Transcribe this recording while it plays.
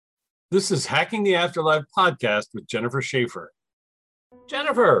This is Hacking the Afterlife podcast with Jennifer Schaefer.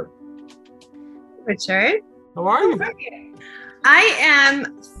 Jennifer. Richard. How are you? I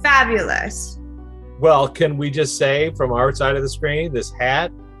am fabulous. Well, can we just say from our side of the screen, this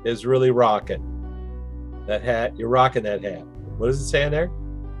hat is really rocking. That hat, you're rocking that hat. What does it say in there?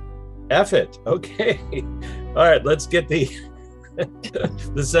 F it. Okay. All right, let's get the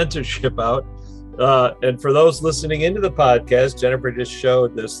censorship out. And for those listening into the podcast, Jennifer just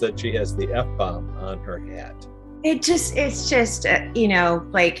showed us that she has the F-bomb on her hat. It's just,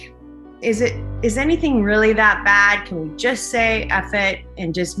 like, is anything really that bad? Can we just say F it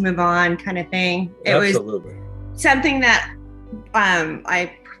and just move on kind of thing? It Absolutely. was something that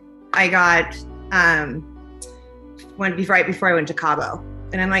I got right before I went to Cabo.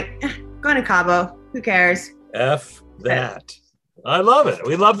 And I'm like, going to Cabo, who cares? F that. I love it.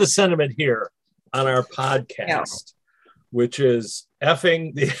 We love the sentiment here on our podcast, which is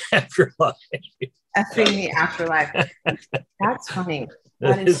effing the afterlife. Effing the afterlife. That's funny.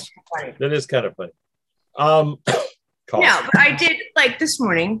 That is funny. That is kind of funny. No, but I did, like this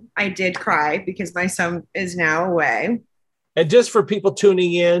morning, I did cry because my son is now away. And just for people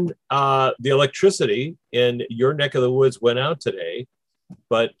tuning in, the electricity in your neck of the woods went out today.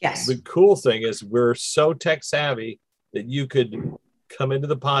 But yes, the cool thing is we're so tech savvy that you could come into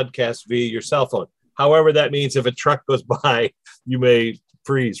the podcast via your cell phone. However, that means if a truck goes by, you may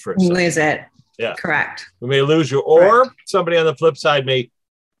freeze for a second. Lose it. Yeah. Correct. We may lose you, or somebody on the flip side may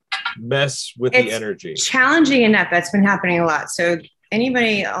mess with the energy. Challenging enough. That's been happening a lot. So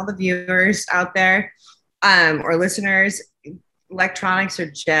anybody, all the viewers out there or listeners, electronics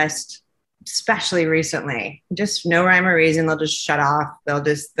are just, especially recently, just no rhyme or reason. They'll just shut off.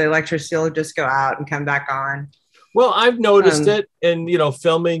 The electricity will just go out and come back on. Well, I've noticed it in,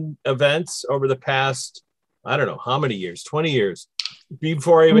 filming events over the past, I don't know how many years, 20 years.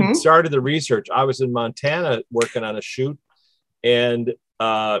 Before I even started the research, I was in Montana working on a shoot. And,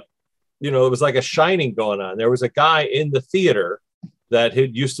 it was like a Shining going on. There was a guy in the theater that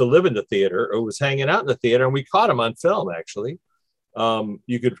used to live in the theater or was hanging out in the theater. And we caught him on film, actually.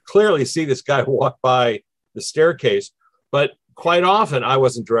 You could clearly see this guy walk by the staircase. But quite often, I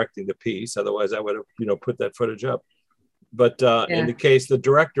wasn't directing the piece. Otherwise, I would have, put that footage up. But in the case, the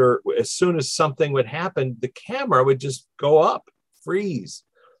director, as soon as something would happen, the camera would just go up, freeze,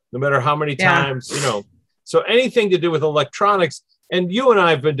 no matter how many times, So anything to do with electronics, and you and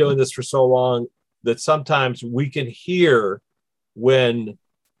I have been doing this for so long that sometimes we can hear when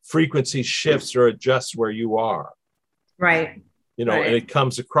frequency shifts or adjusts where you are. Right. And it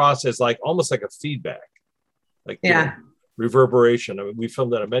comes across as almost like a feedback. Reverberation. I mean, we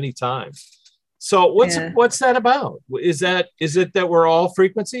filmed that many times. So what's that about? Is it that we're all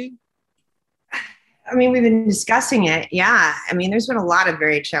frequency? I mean, we've been discussing it. Yeah. I mean, there's been a lot of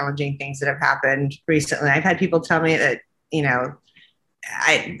very challenging things that have happened recently. I've had people tell me that,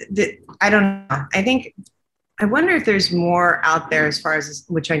 I don't know. I wonder if there's more out there as far as,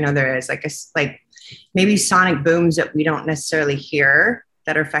 which I know there is, like maybe sonic booms that we don't necessarily hear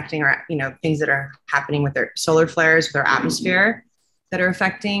that are affecting our, things that are happening with their solar flares, with our atmosphere that are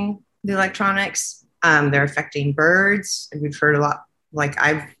affecting the electronics. They're affecting birds. And we've heard a lot,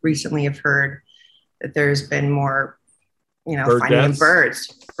 I've recently have heard that there's been more, finding of birds.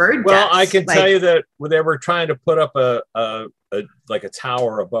 Bird well, deaths. I can tell you that when they were trying to put up a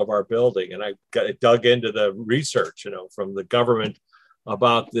tower above our building, and I dug into the research, from the government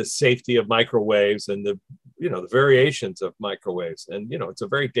about the safety of microwaves and the variations of microwaves. And, it's a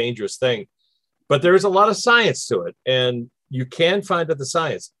very dangerous thing, but there's a lot of science to it, and you can find out the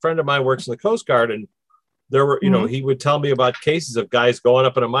science. A friend of mine works in the Coast Guard, and there were, he would tell me about cases of guys going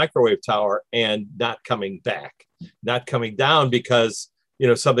up in a microwave tower and not coming back, not coming down because,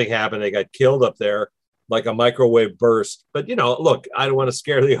 something happened. They got killed up there, like a microwave burst. But, look, I don't want to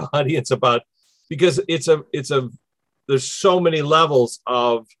scare the audience because there's so many levels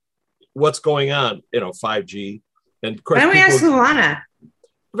of what's going on, 5G. And of course, why don't we ask Luana?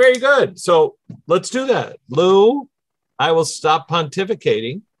 Very good. So let's do that. Lou, I will stop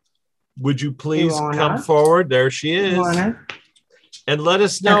pontificating. Would you please come forward? There she is. Luana. And let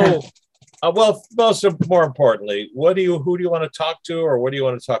us know. Okay. More importantly, who do you want to talk to, or what do you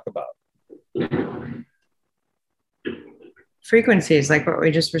want to talk about? Frequencies, like what we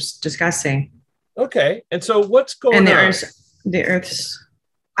just were discussing. Okay. And so what's going on? And there's the Earth's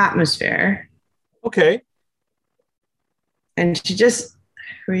atmosphere. Okay. And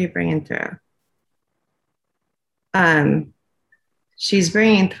who are you bringing through? She's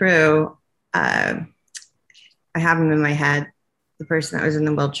bringing through, I have him in my head, the person that was in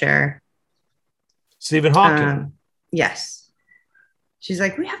the wheelchair. Stephen Hawking. Yes. she's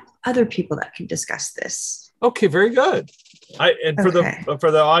like, we have other people that can discuss this. Okay, very good. For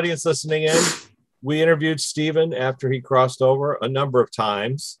the audience listening in, we interviewed Stephen after he crossed over a number of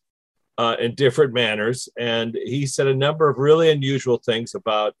times in different manners, and he said a number of really unusual things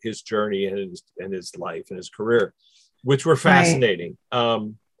about his journey and his life and his career, which were fascinating.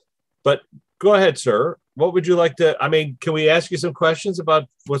 Right. But go ahead, sir. What would you like to? I mean, can we ask you some questions about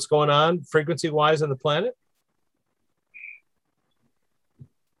what's going on frequency-wise on the planet?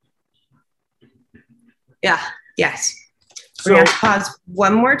 Yeah. Yes. So, we're going to pause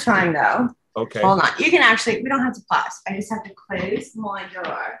one more time, though. Okay. Hold on. You can actually, we don't have to pause. I just have to close my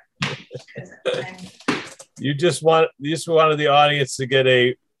door. You just wanted the audience to get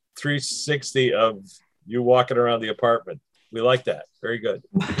a 360 of you walking around the apartment. We like that. Very good.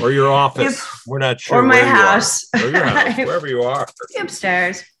 Or your office. We're not sure. Or my house. Or your house, wherever you are.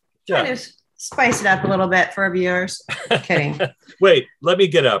 Upstairs. Yeah. Trying to spice it up a little bit for our viewers. Kidding. Wait, let me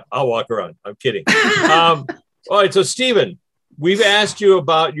get up. I'll walk around. I'm kidding. All right. So, Stephen, we've asked you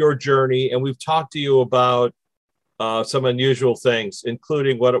about your journey, and we've talked to you about some unusual things,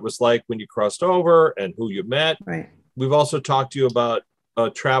 including what it was like when you crossed over and who you met. Right. We've also talked to you about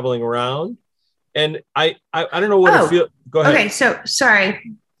traveling around. And I don't know what it feels. Go ahead. Okay, so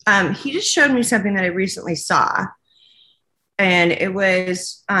sorry. He just showed me something that I recently saw, and it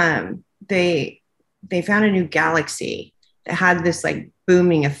was they found a new galaxy that had this like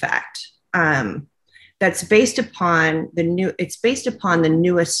booming effect. That's based upon the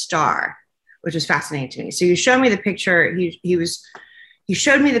newest star, which was fascinating to me. So you showed me the picture. He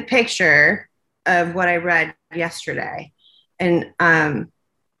showed me the picture of what I read yesterday, and I'm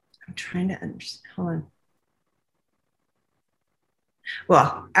trying to understand. Hold on.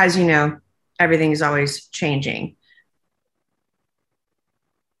 Well, as you know, everything is always changing,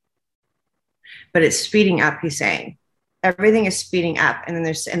 but it's speeding up. He's saying everything is speeding up, and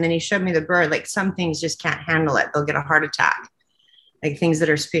then he showed me the bird. Like some things just can't handle it; they'll get a heart attack. Like things that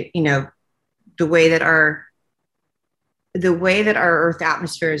are the way that our Earth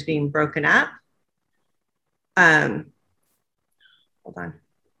atmosphere is being broken up. Hold on.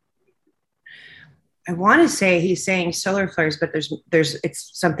 I want to say he's saying solar flares, but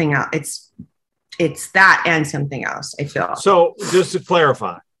it's something else. It's that and something else, I feel. So just to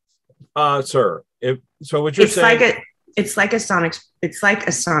clarify, sir, what you're saying, it's like a sonic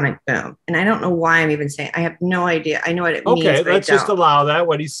boom. And I don't know why I'm even saying, I have no idea. I know what it means. Okay, let's just allow that.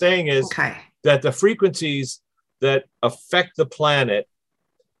 What he's saying is that the frequencies that affect the planet,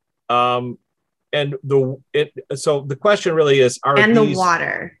 so the question really is, the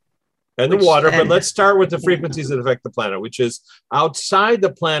water. And the water, but let's start with the frequencies that affect the planet, which is outside the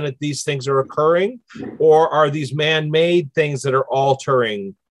planet, these things are occurring, or are these man-made things that are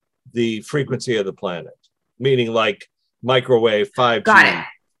altering the frequency of the planet? Meaning like microwave, 5G.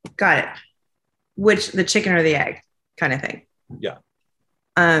 Got it. Which the chicken or the egg kind of thing. Yeah.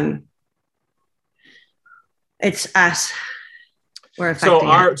 It's us. We're affecting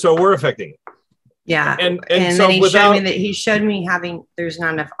it. So we're affecting it. Yeah. And so then he showed me there's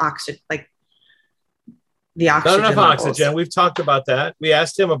not enough oxygen, like the oxygen. Not enough levels. oxygen. We've talked about that. We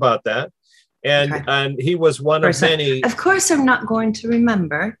asked him about that. And he was one of many. Of course, I'm not going to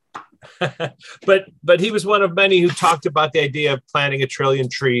remember. but he was one of many who talked about the idea of planting 1 trillion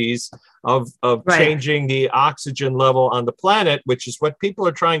trees, of changing the oxygen level on the planet, which is what people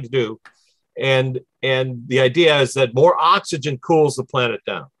are trying to do. And the idea is that more oxygen cools the planet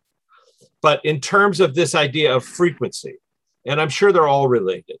down. But in terms of this idea of frequency, and I'm sure they're all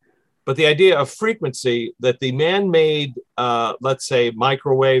related, but the idea of frequency, that the man-made, let's say,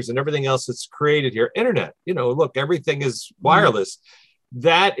 microwaves and everything else that's created here, internet, look, everything is wireless.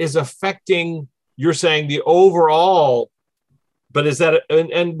 That is affecting, you're saying, the overall, but is that,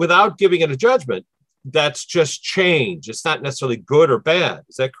 and without giving it a judgment, that's just change. It's not necessarily good or bad.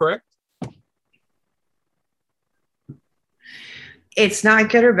 Is that correct? It's not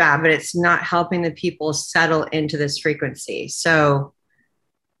good or bad, but it's not helping the people settle into this frequency. So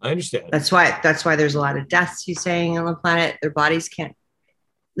I understand. That's why there's a lot of deaths, he's saying, on the planet. Their bodies can't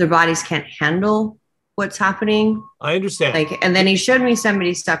handle what's happening. I understand. And then he showed me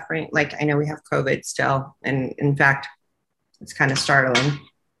somebody suffering. Like, I know we have COVID still. And in fact, it's kind of startling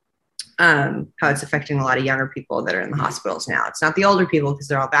how it's affecting a lot of younger people that are in the hospitals now. It's not the older people because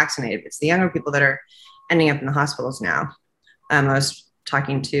they're all vaccinated, but it's the younger people that are ending up in the hospitals now. I was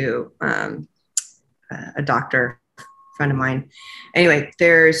talking to a doctor friend of mine. Anyway,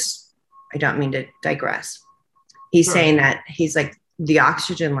 I don't mean to digress. He's saying that he's like the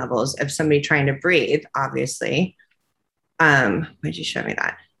oxygen levels of somebody trying to breathe, obviously. Why did you show me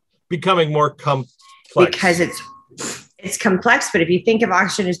that? Becoming more complex. Because it's complex, but if you think of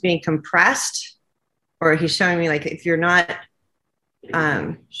oxygen as being compressed, or he's showing me like if you're not,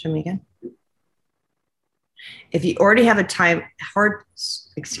 show me again. If you already have if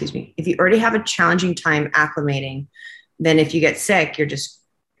you already have a challenging time acclimating, then if you get sick,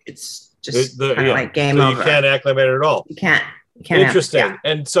 it's just like game over. You can't acclimate at all. You can't. Interesting.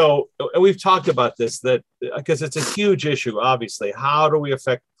 And so we've talked about this, that because it's a huge issue, obviously. How do we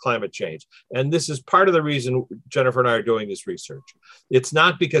affect climate change? And this is part of the reason Jennifer and I are doing this research. It's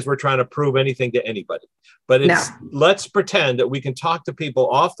not because we're trying to prove anything to anybody, but let's pretend that we can talk to people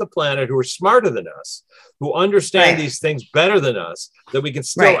off the planet who are smarter than us, who understand these things better than us, that we can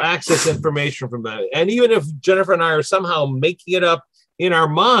still access information from them. And even if Jennifer and I are somehow making it up in our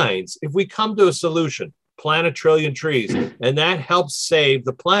minds, if we come to a solution, plant 1 trillion trees, and that helps save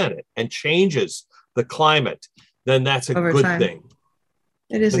the planet and changes the climate, then that's a good thing.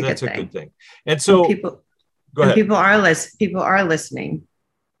 It is a good thing. And so go ahead. People are listening.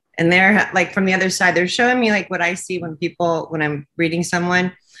 And they're like, from the other side, they're showing me like what I see when I'm reading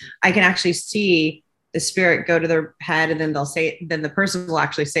someone, I can actually see the spirit go to their head, and then then the person will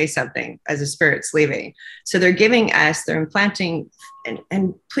actually say something as the spirit's leaving. So they're implanting,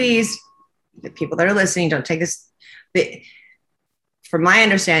 and please, the people that are listening, don't take this. From my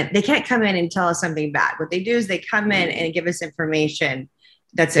understanding, they can't come in and tell us something bad. What they do is they come in and give us information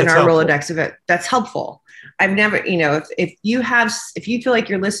that's in our helpful Rolodex of it. That's helpful. I've never, if you feel like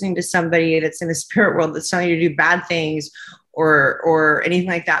you're listening to somebody that's in the spirit world that's telling you to do bad things or anything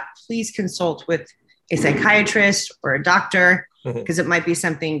like that, please consult with a psychiatrist or a doctor, because it might be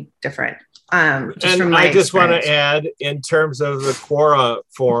something different. And I just want to add, in terms of the Quora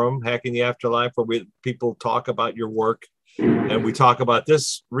forum, Hacking the Afterlife, where people talk about your work and we talk about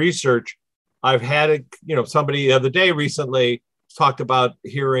this research. I've had somebody the other day recently talked about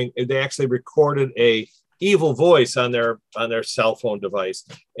hearing, they actually recorded a evil voice on their cell phone device.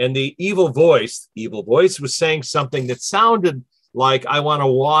 And the evil voice was saying something that sounded like, I want to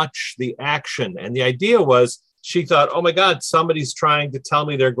watch the action. And the idea was, she thought, oh my God, somebody's trying to tell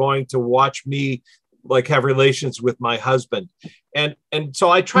me they're going to watch me like have relations with my husband. And so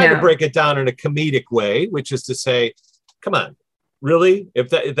I try to break it down in a comedic way, which is to say, come on, really? If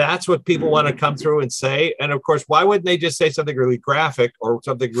that's what people want to come through and say, and of course, why wouldn't they just say something really graphic or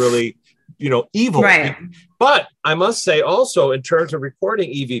something really, evil? Right. But I must say also, in terms of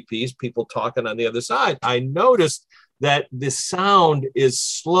recording EVPs, people talking on the other side, I noticed that the sound is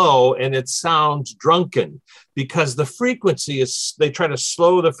slow and it sounds drunken because the frequency they try to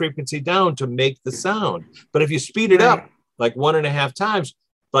slow the frequency down to make the sound. But if you speed it up like 1.5 times,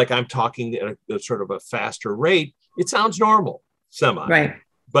 like I'm talking at a sort of a faster rate, it sounds normal, semi. Right.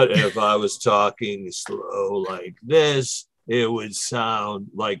 But if I was talking slow like this, it would sound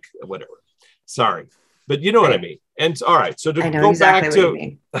like whatever. Sorry. But you know what I mean. And all right. So to go back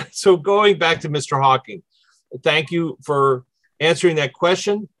to, going back to Mr. Hawking, thank you for answering that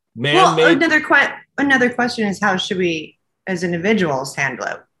question. Another question is, how should we as individuals handle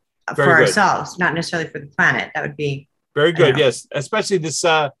it for ourselves, not necessarily for the planet? That would be very good. Yes. Especially these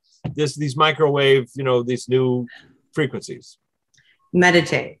microwave, these new frequencies.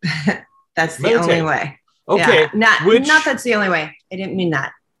 Meditate. That's the only way. Okay. Yeah. Not that's the only way. I didn't mean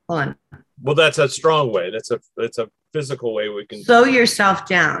that. Hold on. Well, that's a strong way. That's a physical way we can slow yourself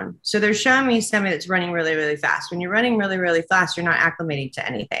down. So they're showing me somebody that's running really, really fast. When you're running really, really fast, you're not acclimating to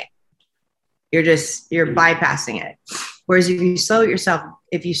anything. You're bypassing it. Whereas if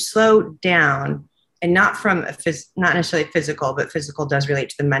you slow down, and not from not necessarily physical, but physical does relate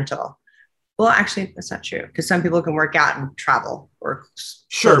to the mental. Well, actually, that's not true, because some people can work out and travel or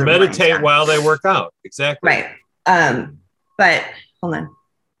meditate while they work out. Exactly. Right. But hold on.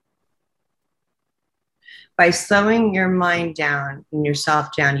 By slowing your mind down and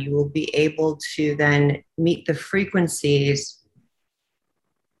yourself down, you will be able to then meet the frequencies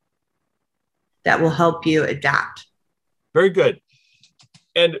that will help you adapt. Very good.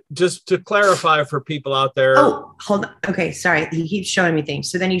 And just to clarify for people out there. Oh, hold on. Okay, sorry. He keeps showing me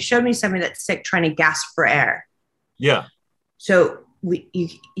things. So then he showed me somebody that's sick trying to gasp for air. Yeah. So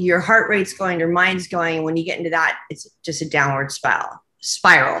your heart rate's going, your mind's going. And when you get into that, it's just a downward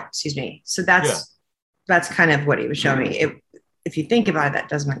spiral. Excuse me. So that's kind of what he was showing me. If you think about it, that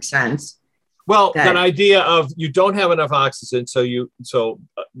does make sense. Well, that idea of you don't have enough oxygen, so you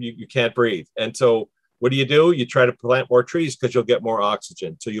can't breathe. And so what do? You try to plant more trees because you'll get more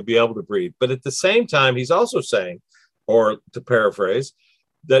oxygen, so you'll be able to breathe. But at the same time, he's also saying, or to paraphrase,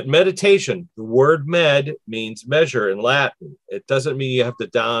 that meditation, the word med means measure in Latin. It doesn't mean you have to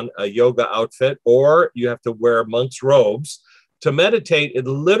don a yoga outfit or you have to wear monk's robes To meditate, it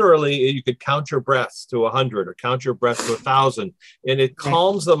literally, you could count your breaths to 100 or count your breaths to 1,000, and it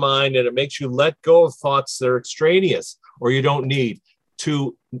calms the mind and it makes you let go of thoughts that are extraneous or you don't need,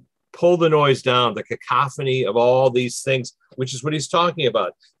 to pull the noise down, the cacophony of all these things, which is what he's talking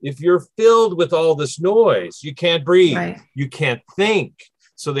about. If you're filled with all this noise, you can't breathe, you can't think.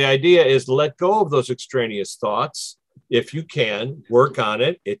 So the idea is let go of those extraneous thoughts. If you can, work on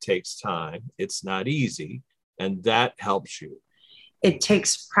it. It takes time. It's not easy. And that helps you. It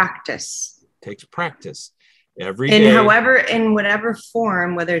takes practice. Takes practice every day. In whatever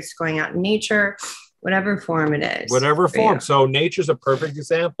form, whether it's going out in nature, whatever form it is. Whatever form. So nature's a perfect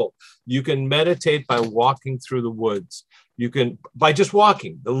example. You can meditate by walking through the woods. You can, by just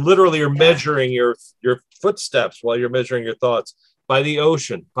walking, literally you're measuring your footsteps while you're measuring your thoughts. By the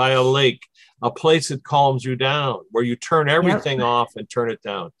ocean, by a lake, a place that calms you down, where you turn everything off and turn it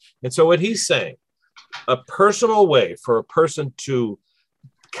down. And so what he's saying, a personal way for a person to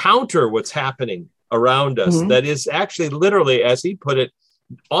counter what's happening around us, that is actually literally, as he put it,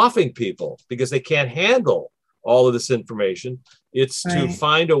 offing people because they can't handle all of this information. It's to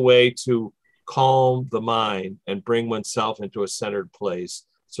find a way to calm the mind and bring oneself into a centered place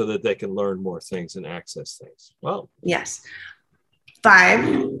so that they can learn more things and access things. Well, yes.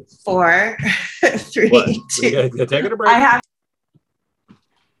 5, 4, 3, 2. Taking a break.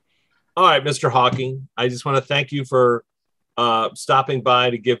 All right, Mr. Hawking, I just want to thank you for stopping by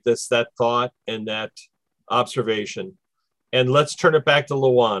to give this that thought and that observation. And let's turn it back to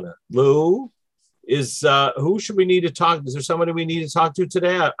Luana. Lou, who should we need to talk? Is there somebody we need to talk to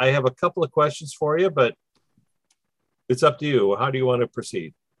today? I have a couple of questions for you, but it's up to you. How do you want to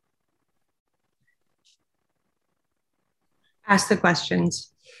proceed? Ask the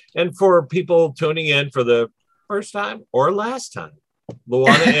questions. And for people tuning in for the first time or last time,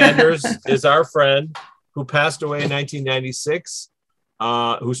 Luana Anders is our friend who passed away in 1996,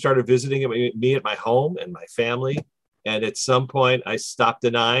 who started visiting me at my home and my family. And at some point, I stopped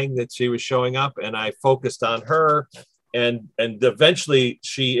denying that she was showing up, and I focused on her. And eventually,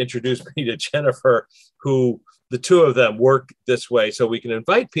 she introduced me to Jennifer, who the two of them work this way so we can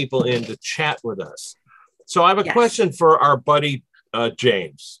invite people in to chat with us. So I have a question for our buddy,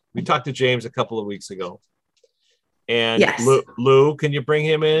 James. We talked to James a couple of weeks ago. And Lou, can you bring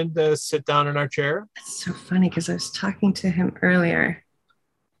him in to sit down in our chair? That's so funny because I was talking to him earlier.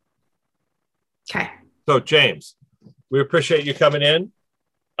 Okay. So, James, we appreciate you coming in.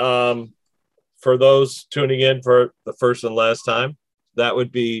 For those tuning in for the first and last time, that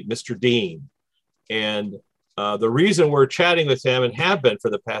would be Mr. Dean. And the reason we're chatting with him and have been for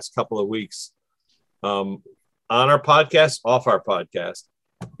the past couple of weeks on our podcast, off our podcast,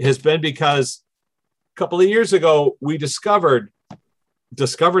 has been because a couple of years ago, we discovered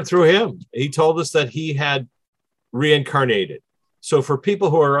through him, he told us that he had reincarnated. So for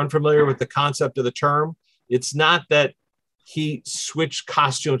people who are unfamiliar with the concept of the term, it's not that he switched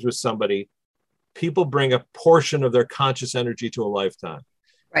costumes with somebody. People bring a portion of their conscious energy to a lifetime.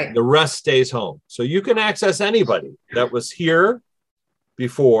 Right. The rest stays home. So you can access anybody that was here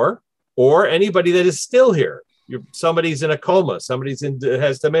before or anybody that is still here. Somebody's in a coma,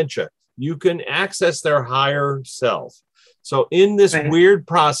 has dementia. You can access their higher self. So in this weird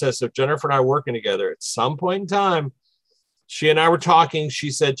process of Jennifer and I working together, at some point in time, she and I were talking.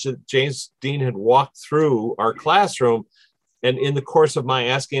 She said James Dean had walked through our classroom. And in the course of my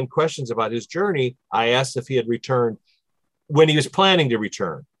asking him questions about his journey, I asked if he had returned when he was planning to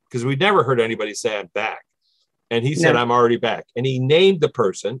return, because we'd never heard anybody say I'm back. And he said, I'm already back. And he named the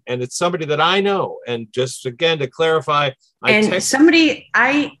person, and it's somebody that I know. And just again, to clarify, he named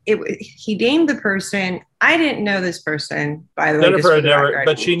the person. I didn't know this person, by the way. Jennifer had never,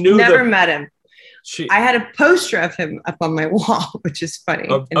 but she knew. Never met him. I had a poster of him up on my wall, which is funny.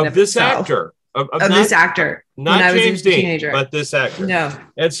 Of this actor. Of this actor. Not James Dean, but this actor. No.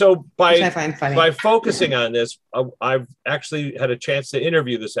 And so I find funny. by focusing on this, I've actually had a chance to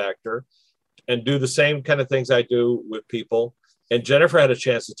interview this actor and do the same kind of things I do with people. And Jennifer had a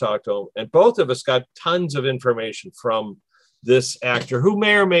chance to talk to him. And both of us got tons of information from this actor who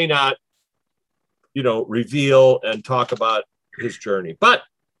may or may not, reveal and talk about his journey. But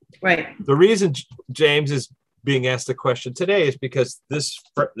the reason James is being asked the question today is because this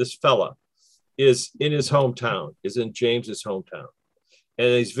fella is in his hometown, is in James's hometown. And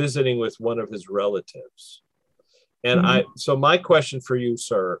he's visiting with one of his relatives. And so my question for you,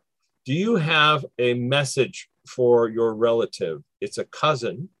 sir, do you have a message for your relative? It's a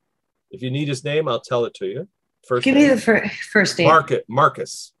cousin. If you need his name, I'll tell it to you. Give me the first name.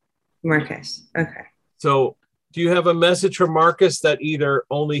 Marcus. Marcus. Okay. So do you have a message for Marcus that either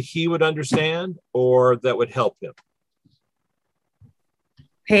only he would understand or that would help him?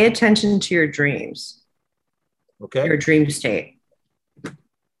 Pay attention to your dreams. Okay. Your dream state.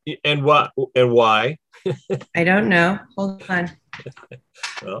 And what and why? I don't know. Hold on.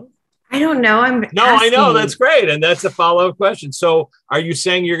 Well, I don't know. I know. That's great. And that's a follow-up question. So are you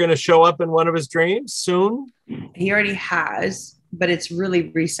saying you're going to show up in one of his dreams soon? He already has, but it's really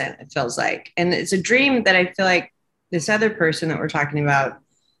recent, it feels like. And it's a dream that I feel like this other person that we're talking about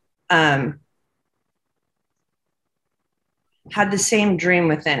had the same dream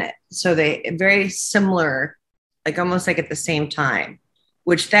within it. So they very similar, like almost like at the same time,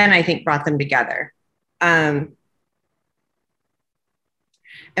 which then I think brought them together. And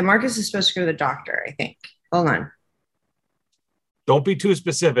Marcus is supposed to go to the doctor, I think. Hold on. Don't be too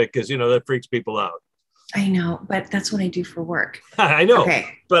specific because, that freaks people out. I know, but that's what I do for work. I know. Okay.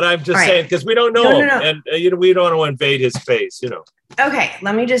 But I'm just saying because we don't know him. No. And, we don't want to invade his space, Okay.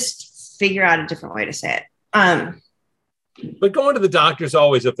 Let me just figure out a different way to say it. But going to the doctor is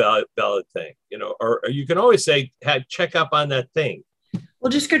always a valid thing, or you can always say, check up on that thing.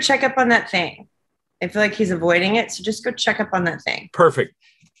 Well, just go check up on that thing. I feel like he's avoiding it. So just go check up on that thing. Perfect.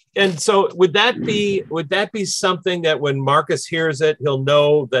 And so would that be something that when Marcus hears it, he'll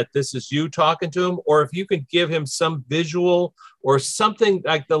know that this is you talking to him? Or if you could give him some visual or something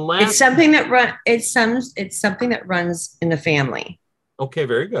like the last. It's something that runs in the family. Okay,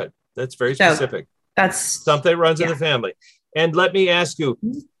 very good. That's very specific. That's something that runs in the family. And let me ask you,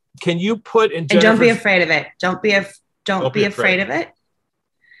 can you put in and don't be afraid of it. Don't be afraid of it.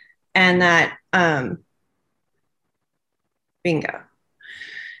 And that bingo.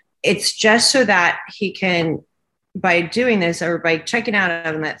 It's just so that he can, by doing this or by checking out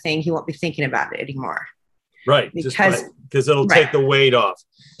on that thing, he won't be thinking about it anymore. Right. Because it'll take the weight off.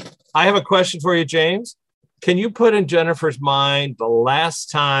 I have a question for you, James. Can you put in Jennifer's mind the last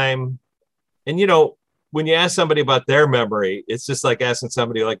time, and when you ask somebody about their memory, it's just like asking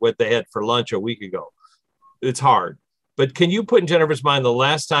somebody like what they had for lunch a week ago. It's hard. But can you put in Jennifer's mind the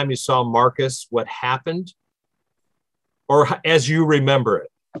last time you saw Marcus, what happened? Or as you remember it?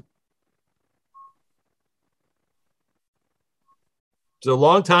 It's a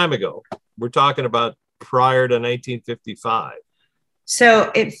long time ago. We're talking about prior to 1955.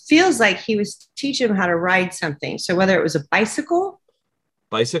 So it feels like he was teaching him how to ride something. So whether it was a bicycle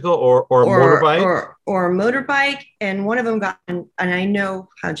or a motorbike or a motorbike, and one of them got, and I know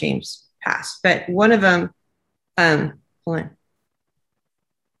how James passed, but one of them, hold on.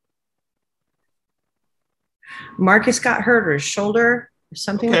 Marcus got hurt or his shoulder.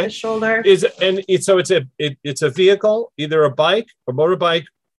 Something with the shoulder. It's a vehicle, either a bike, a motorbike,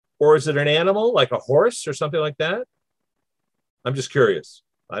 or is it an animal like a horse or something like that? I'm just curious.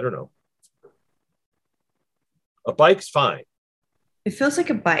 I don't know. A bike's fine. It feels like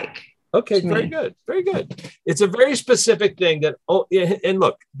a bike. Okay, very good. Very good. It's a very specific thing that, and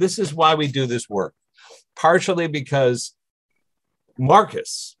look, this is why we do this work. Partially because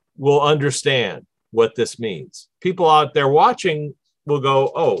Marcus will understand what this means. People out there watching will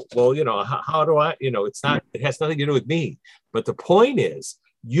go, oh, well, how do I, it has nothing to do with me. But the point is,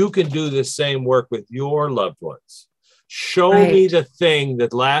 you can do the same work with your loved ones. Show me the thing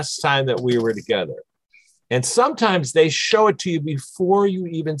that last time that we were together. And sometimes they show it to you before you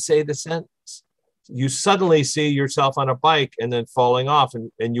even say the sentence. You suddenly see yourself on a bike and then falling off,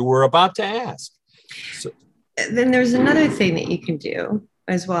 and you were about to ask. So, then there's another thing that you can do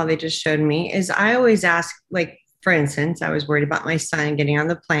as well. They just showed me is I always ask, like, for instance, I was worried about my son getting on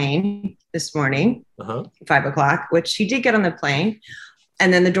the plane this morning, 5:00, which he did get on the plane,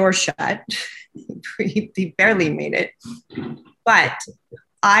 and then the door shut. He barely made it. But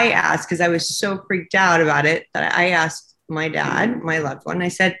I asked, because I was so freaked out about it, that I asked my dad, my loved one, I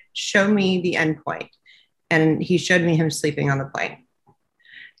said, show me the end point. And he showed me him sleeping on the plane.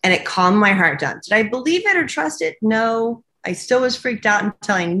 And it calmed my heart down. Did I believe it or trust it? No. I still was freaked out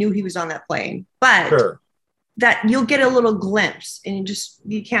until I knew he was on that plane. But that you'll get a little glimpse, and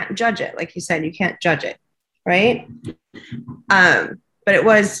you can't judge it. Like you said, you can't judge it. Right. But it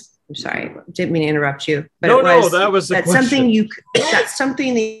was, I'm sorry, didn't mean to interrupt you, but that's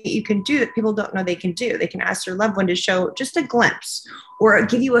something that you can do that people don't know they can do. They can ask their loved one to show just a glimpse or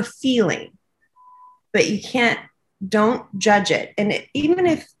give you a feeling, but don't judge it. And even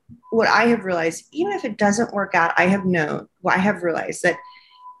if what I have realized, even if it doesn't work out, I have realized that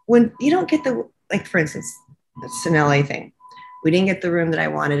when you don't get like, for instance, it's an LA thing. We didn't get the room that I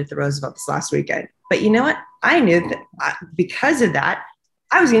wanted at the Roosevelt this last weekend, but you know what? I knew that because of that,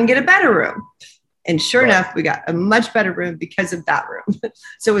 I was going to get a better room. And sure enough, we got a much better room because of that room.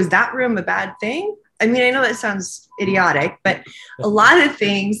 So is that room a bad thing? I mean, I know that sounds idiotic, but a lot of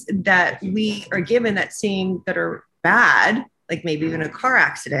things that we are given that are bad, like maybe even a car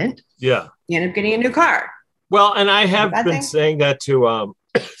accident, yeah, you end up getting a new car. Well, and I have been saying that to,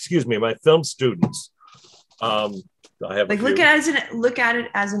 excuse me, my film students. I have like look at it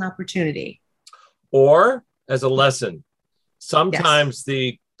as an opportunity, or as a lesson. Sometimes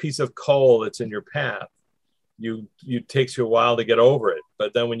the piece of coal that's in your path, you takes you a while to get over it,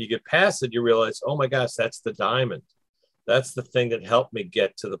 but then when you get past it, you realize, oh my gosh, that's the diamond. That's the thing that helped me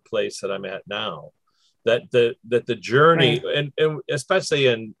get to the place that I'm at now. That the journey, right. and especially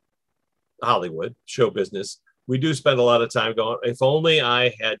in Hollywood show business, we do spend a lot of time going, if only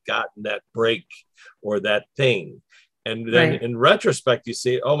I had gotten that break or that thing. And then in retrospect, you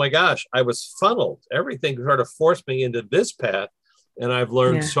see, oh my gosh, I was funneled. Everything sort of forced me into this path. And I've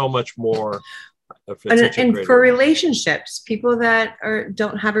learned so much more. And for relationships, people that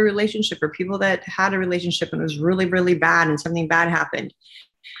don't have a relationship, or people that had a relationship and it was really, really bad and something bad happened.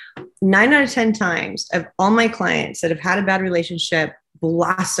 9 out of 10 times of all my clients that have had a bad relationship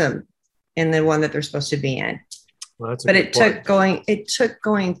blossom in the one that they're supposed to be in. Well, but it took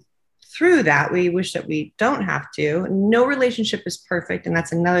going through that. We wish that we don't have to. No relationship is perfect. And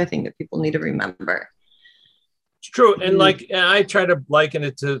that's another thing that people need to remember. It's true. And I try to liken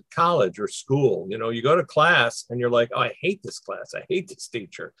it to college or school. You know, you go to class and you're like, oh, I hate this class. I hate this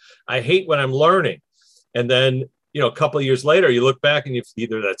teacher. I hate what I'm learning. And then, you know, a couple of years later, you look back and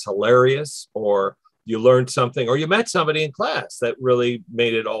either that's hilarious, or you learned something, or you met somebody in class that really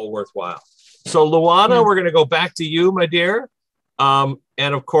made it all worthwhile. So Luana, we're going to go back to you, my dear. And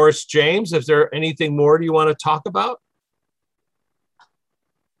of course, James, is there anything more do you want to talk about?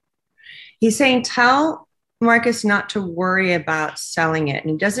 He's saying, tell Marcus not to worry about selling it. And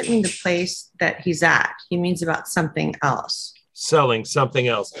he doesn't mean the place that he's at. He means about something else. Selling something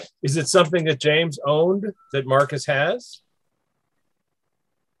else. Is it something that James owned that Marcus has?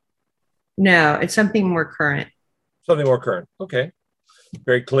 No, it's something more current. Something more current. Okay.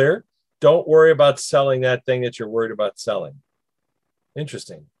 Very clear. Don't worry about selling that thing that you're worried about selling.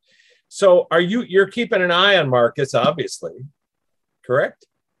 Interesting. So you're keeping an eye on Marcus, obviously, correct?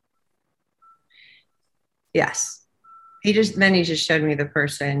 Yes. He just showed me the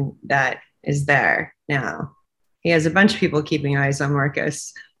person that is there now. He has a bunch of people keeping eyes on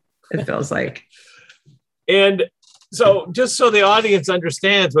Marcus, it feels like. And so just so the audience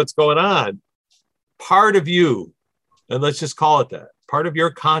understands what's going on, part of you, and let's just call it that, part of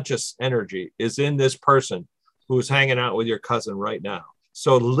your conscious energy is in this person who's hanging out with your cousin right now.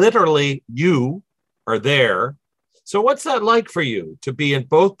 So literally you are there. So what's that like for you to be in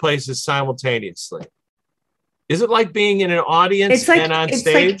both places simultaneously? Is it like being in an audience and on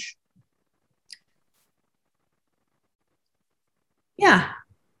stage? Yeah.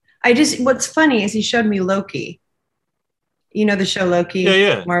 What's funny is he showed me Loki. You know the show Loki?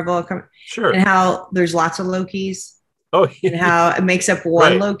 Yeah. Marvel. Sure. And how there's lots of Lokis. Oh, yeah. And how it makes up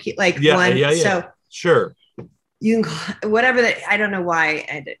one Loki. Yeah. So sure. You can, whatever that, I don't know why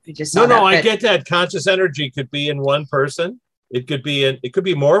I just saw No, that, I get that. Conscious energy could be in one person. It could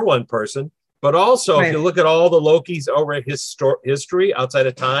be more one person. But also, if you look at all the Lokis over history outside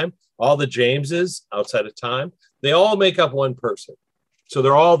of time, all the Jameses outside of time, they all make up one person. So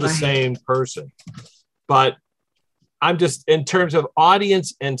they're all the same person. But I'm just in terms of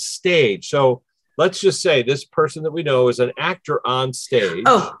audience and stage. So let's just say this person that we know is an actor on stage.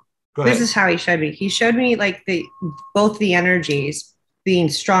 Oh, this is how he showed me. He showed me like both the energies being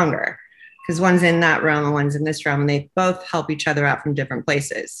stronger, because one's in that realm and one's in this realm, and they both help each other out from different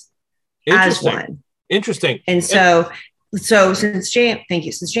places as one. Interesting. And so since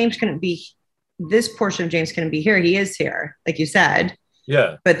James couldn't be, this portion of James couldn't be here, he is here, like you said.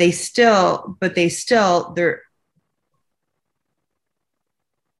 Yeah. But they still,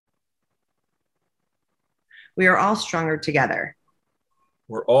 we are all stronger together.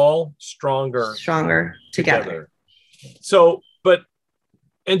 We're all stronger together. So,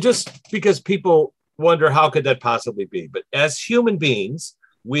 and just because people wonder how could that possibly be, but as human beings,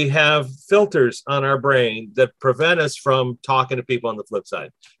 we have filters on our brain that prevent us from talking to people on the flip side.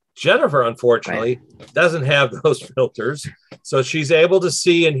 Jennifer, unfortunately, doesn't have those filters. So she's able to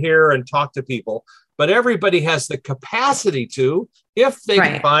see and hear and talk to people, but everybody has the capacity to, if they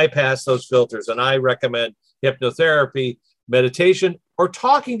can bypass those filters. And I recommend hypnotherapy, meditation, or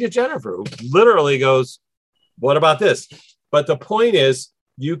talking to Jennifer, who literally goes, what about this? But the point is,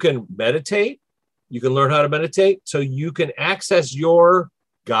 you can meditate, you can learn how to meditate, so you can access your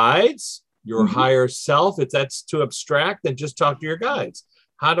guides, your higher self. If that's too abstract, then just talk to your guides.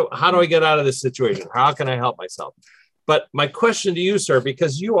 How do I get out of this situation? How can I help myself? But my question to you, sir,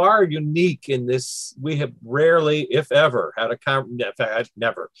 because you are unique in this, we have rarely, if ever, I've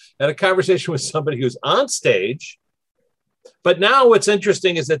never had a conversation with somebody who's on stage But now what's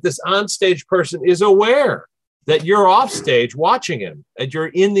interesting is that this onstage person is aware that you're off stage watching him and you're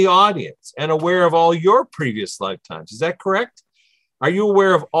in the audience and aware of all your previous lifetimes. Is that correct? Are you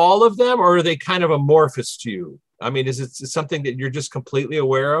aware of all of them, or are they kind of amorphous to you? I mean, is it something that you're just completely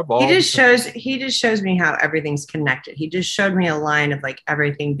aware of? He just shows me how everything's connected. He just showed me a line of like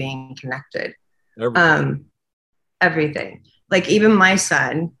everything being connected. Everything. Like even my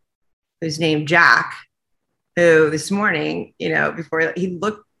son, who's named Jack, who this morning, before he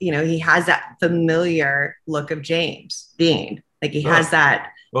looked, he has that familiar look of James Dean. Like he has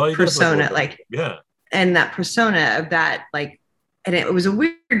that persona, and that persona of that, like, and it was a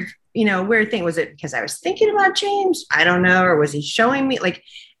weird thing. Was it because I was thinking about James? I don't know. Or was he showing me? Like,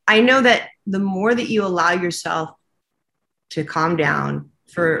 I know that the more that you allow yourself to calm down,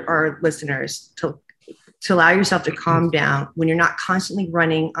 for our listeners to allow yourself to calm down when you're not constantly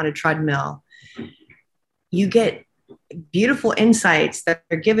running on a treadmill, you get beautiful insights that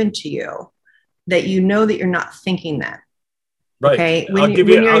are given to you that that you're not thinking them. Right. Okay.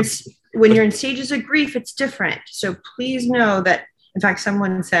 When you're in stages of grief, it's different. So please know that, in fact,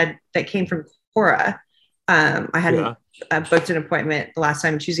 someone said that came from Cora. I hadn't booked an appointment the last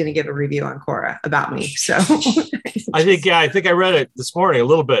time. She's going to give a review on Cora about me. So I think I read it this morning a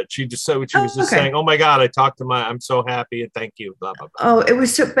little bit. She just said, she was just saying, "Oh my God, I talked to I'm so happy and thank you." Blah, blah, blah. Oh, it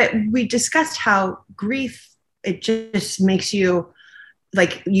was so, but we discussed how grief, it just makes you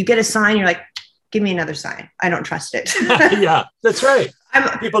like, you get a sign, you're like, give me another sign. I don't trust it. Yeah, that's right.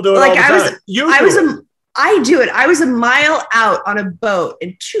 People do it all the time. I do it. I was a mile out on a boat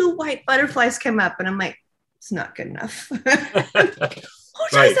and 2 white butterflies came up and I'm like, it's not good enough. Who does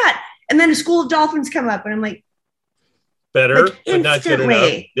that? And then a school of dolphins come up and I'm like, better, but not good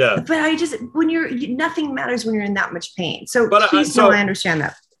enough. Yeah. But nothing matters when you're in that much pain. So please know I understand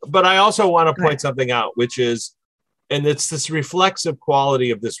that. But I also want to point something out, which is, and it's this reflexive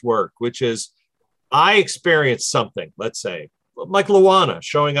quality of this work, which is I experienced something, let's say, like Luana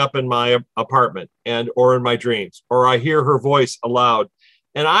showing up in my apartment or in my dreams, or I hear her voice aloud.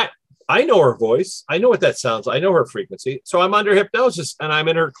 And I know her voice. I know what that sounds like. I know her frequency. So I'm under hypnosis and I'm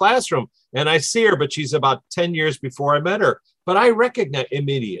in her classroom and I see her, but she's about 10 years before I met her. But I recognize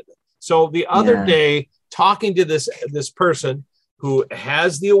immediately. So the other day, talking to this person who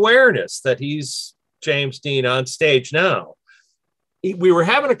has the awareness that he's James Dean on stage now, we were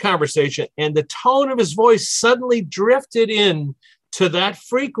having a conversation and the tone of his voice suddenly drifted in to that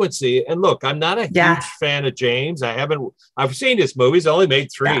frequency. And look, I'm not a huge fan of James. I've seen his movies, I only made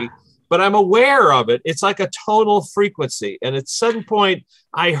 3, but I'm aware of it. It's like a tonal frequency. And at some point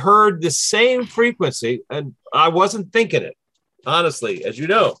I heard the same frequency and I wasn't thinking it, honestly, as you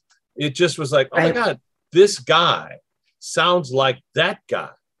know. It just was like, oh my God, this guy sounds like that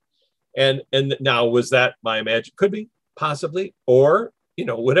guy. And now, was that my imagination? Could be, possibly, or,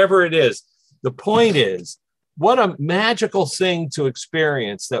 whatever it is. The point is, what a magical thing to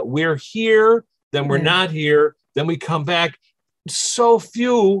experience, that we're here, then we're not here, then we come back. So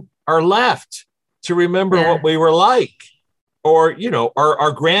few are left to remember what we were like. Or,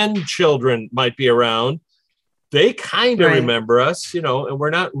 our grandchildren might be around. They kind of remember us, and we're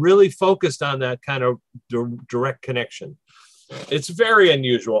not really focused on that kind of direct connection. It's very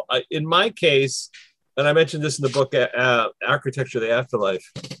unusual. In my case, and I mentioned this in the book, Architecture of the Afterlife,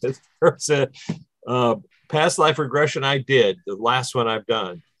 there's a past life regression I did, the last one I've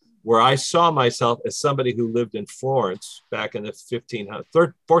done, where I saw myself as somebody who lived in Florence back in the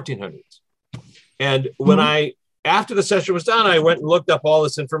 1400s. And when after the session was done, I went and looked up all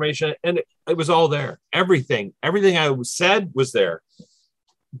this information and it was all there. Everything I said was there.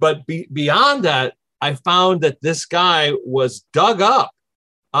 But beyond that, I found that this guy was dug up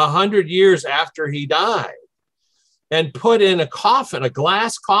 100 years after he died and put in a coffin, a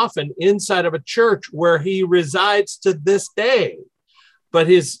glass coffin inside of a church where he resides to this day. But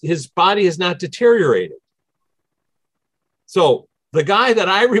his body has not deteriorated. So the guy that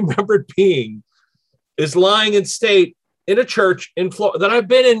I remembered being is lying in state in a church in Florida that I've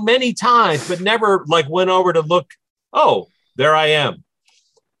been in many times, but never went over to look, oh, there I am.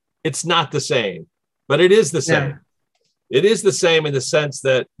 It's not the same, but it is the same. Yeah. It is the same in the sense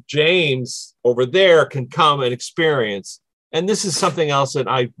that James over there can come and experience. And this is something else that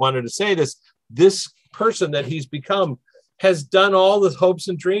I wanted to say, this person that he's become has done all the hopes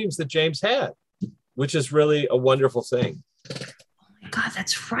and dreams that James had, which is really a wonderful thing. Oh my God,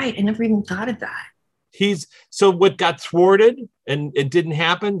 that's right. I never even thought of that. So what got thwarted and it didn't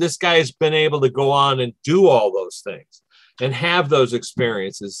happen, this guy has been able to go on and do all those things and have those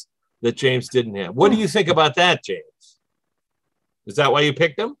experiences that James didn't have. What do you think about that, James? Is that why you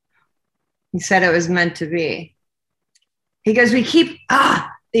picked him? He said it was meant to be. He goes,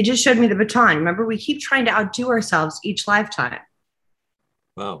 they just showed me the baton. Remember, we keep trying to outdo ourselves each lifetime.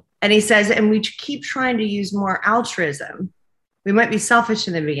 Wow. And he says, and we keep trying to use more altruism. We might be selfish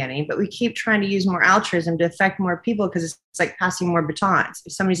in the beginning, but we keep trying to use more altruism to affect more people because it's like passing more batons.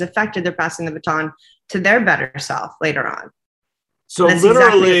 If somebody's affected, they're passing the baton to their better self later on. So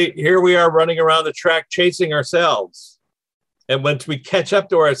literally, here we are running around the track chasing ourselves. And once we catch up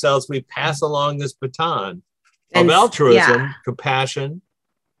to ourselves, we pass along this baton of altruism, compassion,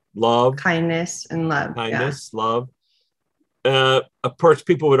 love. Kindness and love. Love. Of course,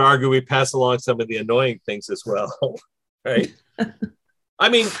 people would argue we pass along some of the annoying things as well, right? I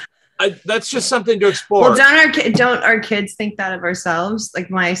mean, that's just something to explore. Well, don't our kids think that of ourselves?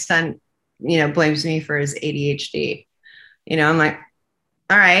 Like my son, blames me for his ADHD. I'm like,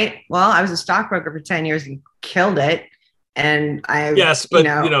 all right, well, I was a stockbroker for 10 years and killed it. And my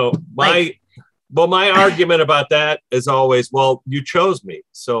argument about that is always, well, you chose me.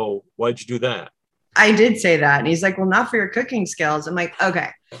 So why'd you do that? I did say that. And he's like, well, not for your cooking skills. I'm like, okay,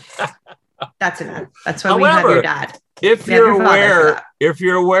 that's enough. That's why we have your dad. If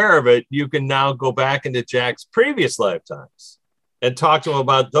you're aware of it, you can now go back into Jack's previous lifetimes and talk to him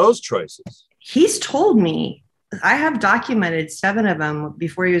about those choices. He's told me, I have documented 7 of them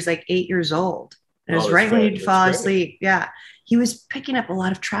before he was like 8 years old. And it was right when he'd fall asleep. Yeah. He was picking up a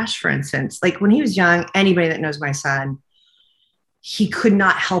lot of trash, for instance. Like when he was young, anybody that knows my son, he could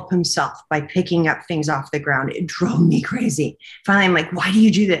not help himself by picking up things off the ground. It drove me crazy. Finally, I'm like, why do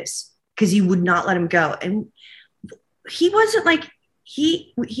you do this? Because he would not let him go. And he wasn't like,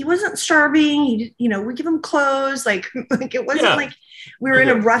 he wasn't starving. We give him clothes. Like it wasn't like we were in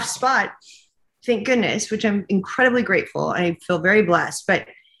a rough spot. Thank goodness, which I'm incredibly grateful. I feel very blessed. But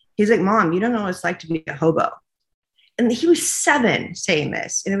he's like, Mom, you don't know what it's like to be a hobo. And he was 7 saying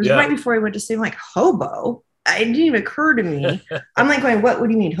this. And it was right before he went to sleep. I'm like, hobo? It didn't even occur to me. I'm like going, what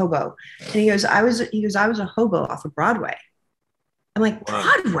do you mean hobo? And he goes, I was a hobo off of Broadway. I'm like,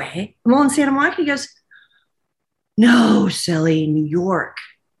 Broadway? I'm all in Santa Monica. He goes, no, silly, New York.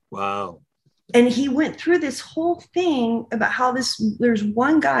 Wow. And he went through this whole thing about how there's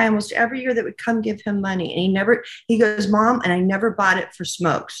one guy almost every year that would come give him money. And he goes, Mom, and I never bought it for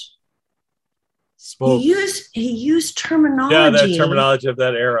smokes. He used terminology. Yeah, that terminology of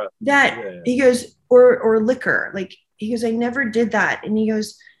that era. He goes, or liquor. Like he goes, I never did that. And he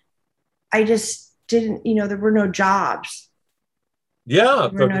goes, I just didn't, there were no jobs. Yeah,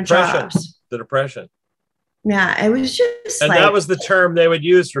 the depression. Yeah, it was just and that was the term they would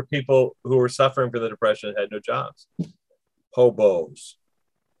use for people who were suffering from the depression and had no jobs. Hobos.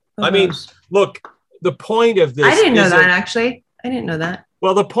 I mean, look, the point of this. I didn't know that, actually. I didn't know that.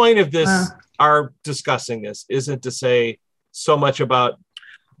 Well, the point of this, our discussing this, isn't to say so much about,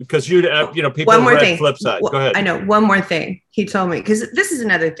 because people one more thing. Flip side. Go ahead. I know. One more thing he told me, because this is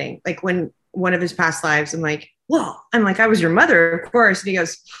another thing. Like when one of his past lives, I'm like, I was your mother, of course. And he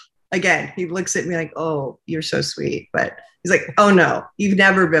goes, again, he looks at me like, oh, you're so sweet. But he's like, oh no, you've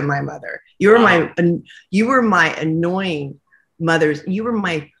never been my mother. You were my annoying mother's. You were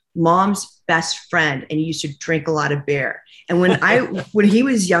my mom's best friend. And you used to drink a lot of beer. And when he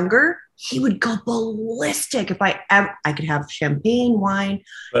was younger, he would go ballistic. If I could have champagne, wine.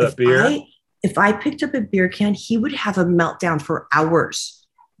 But a beer? If I picked up a beer can, he would have a meltdown for hours.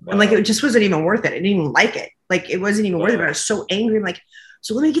 Wow. And like, it just wasn't even worth it. I didn't even like it. Like, it wasn't even worth it. But I was so angry. I'm like,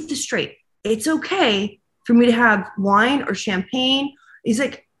 so let me get this straight. It's okay for me to have wine or champagne. He's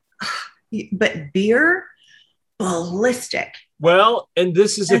like, but beer, ballistic. Well, and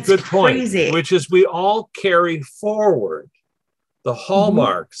this is a good point, which is we all carry forward the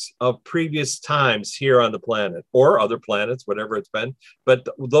hallmarks of previous times here on the planet or other planets, whatever it's been. But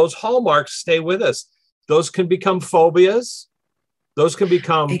those hallmarks stay with us. Those can become phobias. Those can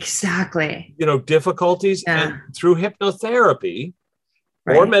become difficulties. Yeah. And through hypnotherapy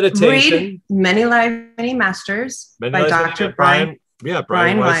or meditation. Read Many Lives, Many Masters by Dr. Brian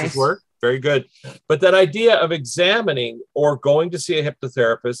Weiss's work. Very good. But that idea of examining or going to see a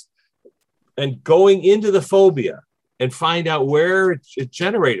hypnotherapist and going into the phobia and find out where it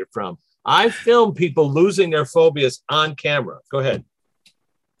generated from. I filmed people losing their phobias on camera. Go ahead.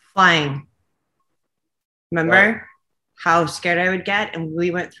 Flying. Remember how scared I would get? And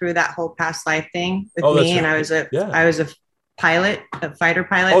we went through that whole past life thing with me. And I was a pilot, a fighter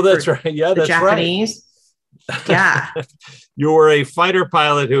pilot. Oh, that's right. Yeah, that's Japanese. Right. Yeah. You were a fighter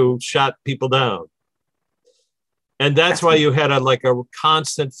pilot who shot people down. And that's why you had a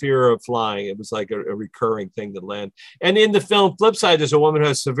constant fear of flying. It was like a recurring thing that land. And in the film flip side, there's a woman who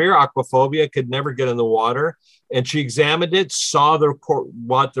has severe aquaphobia, could never get in the water. And she examined it, saw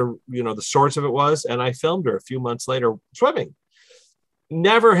what the source of it was. And I filmed her a few months later swimming.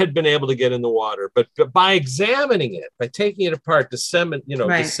 Never had been able to get in the water, but by examining it, by taking it apart, dissembling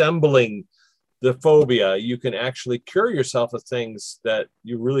the phobia, you can actually cure yourself of things that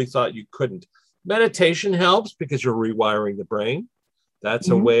you really thought you couldn't. Meditation helps because you're rewiring the brain. That's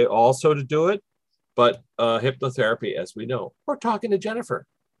a way also to do it. But hypnotherapy, as we know, or talking to Jennifer,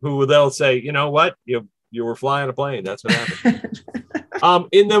 who they'll say, you know what, you were flying a plane. That's what happened.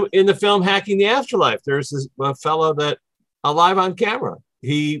 In the film Hacking the Afterlife, there's this fellow that alive on camera.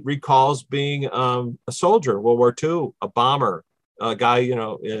 He recalls being a soldier, World War II, a bomber, a guy,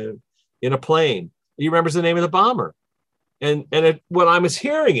 in a plane. He remembers the name of the bomber. And when I was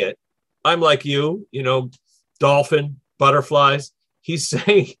hearing it, I'm like you, dolphin, butterflies. He's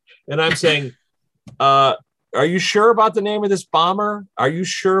saying, and I'm saying, are you sure about the name of this bomber? Are you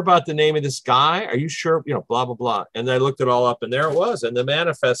sure about the name of this guy? Are you sure? Blah, blah, blah. And I looked it all up and there it was. And the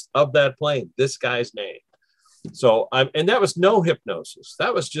manifest of that plane, this guy's name. So and that was no hypnosis.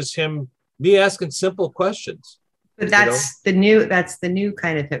 That was just me asking simple questions. But that's the new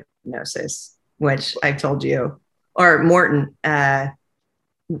kind of hypnosis, which I've told you, or Morton.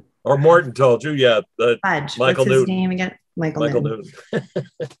 Or Morton told you, yeah. Fudge. Michael What's Newton. His name again? Michael Newton.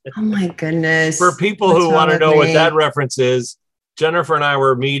 Oh my goodness. For people who want to know what that reference is, Jennifer and I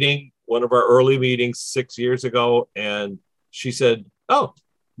were meeting, one of our early meetings 6 years ago, and she said, "Oh,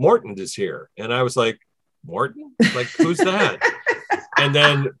 Morton is here." And I was like, "Morton? Like, who's that?" And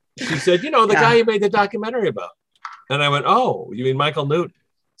then she said, the guy you made the documentary about. And I went, "Oh, you mean Michael Newton?"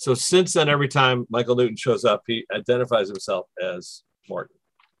 So since then, every time Michael Newton shows up, he identifies himself as Morton.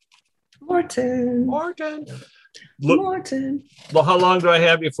 Morton. Well, how long do I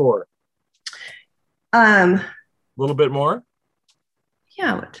have you for? A little bit more?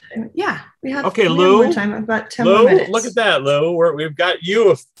 Yeah. What time? Yeah. We have, okay, Lou. More time, about 10 more minutes. Look at that, Lou. We've got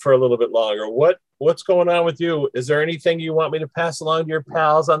you for a little bit longer. What's going on with you? Is there anything you want me to pass along to your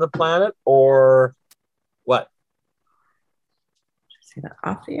pals on the planet or what? Say that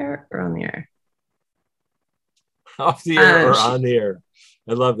off the air or on the air? Off the air or on the air.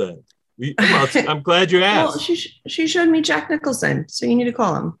 I love that. I'm glad you asked. Well, she showed me Jack Nicholson, so you need to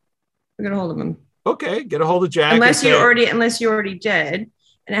call him. We're get a hold of him. Okay, get a hold of Jack. Unless you already did, and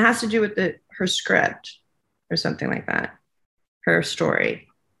it has to do with her script or something like that, her story.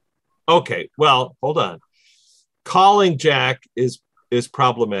 Okay, well, hold on. Calling Jack is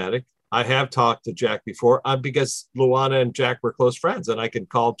problematic. I have talked to Jack before because Luana and Jack were close friends, and I can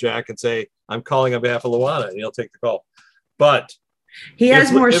call Jack and say I'm calling on behalf of Luana, and he'll take the call. But he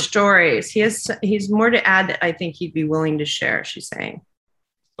has more stories. He's more to add that I think he'd be willing to share, she's saying.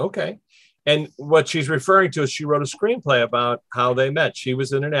 Okay. And what she's referring to is she wrote a screenplay about how they met. She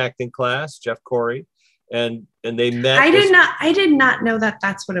was in an acting class, Jeff Corey, and they met. I did not know that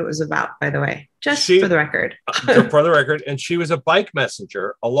that's what it was about, by the way, for the record. For the record. And she was a bike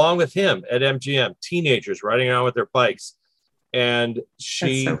messenger along with him at MGM, teenagers riding around with their bikes. And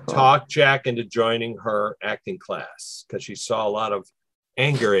she talked Jack into joining her acting class because she saw a lot of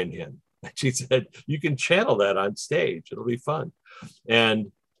anger in him. She said, "You can channel that on stage. It'll be fun."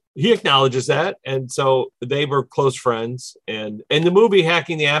 And he acknowledges that. And so they were close friends. And in the movie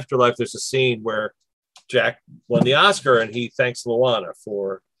Hacking the Afterlife, there's a scene where Jack won the Oscar and he thanks Luana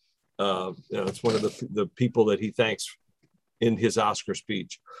for, it's one of the people that he thanks in his Oscar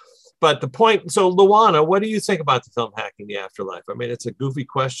speech. But the point, so Luana, what do you think about the film Hacking the Afterlife? I mean, it's a goofy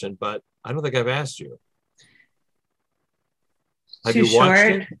question, but I don't think I've asked you. Have you watched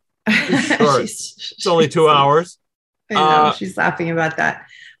it? Too short. It's only 2 hours. I know, she's laughing about that.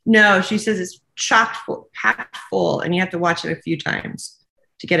 No, she says it's packed full, and you have to watch it a few times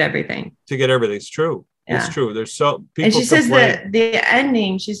to get everything. It's true. Yeah. It's true. There's people. And she says the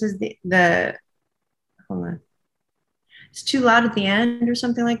ending. She says the hold on. It's too loud at the end or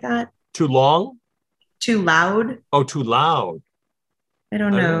something like that. Too long? Too loud? Oh, too loud. I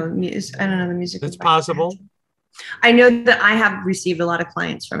don't know. I don't know the music. It's possible. I know that I have received a lot of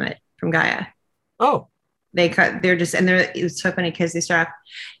clients from Gaia. Oh. It's so funny because they start off,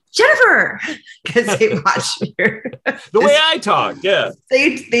 Jennifer, because they watch the way I talk. Yeah.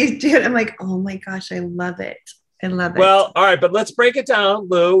 They do it. I'm like, oh my gosh, I love it. I love it. Well, all right, but let's break it down,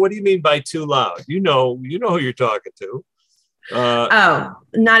 Lou. What do you mean by too loud? You know who you're talking to.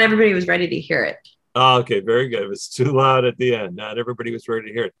 Not everybody was ready to hear it. Oh, okay, very good. It was too loud at the end. Not everybody was ready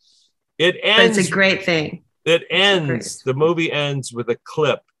to hear it. It ends. But it's a great thing. It ends. The movie ends with a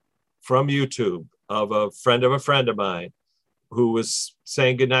clip from YouTube of a friend of mine who was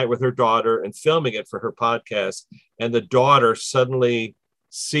saying goodnight with her daughter and filming it for her podcast. And the daughter suddenly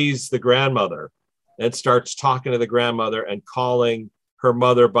sees the grandmother and starts talking to the grandmother and calling her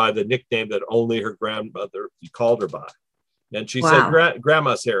mother by the nickname that only her grandmother called her by. And she said,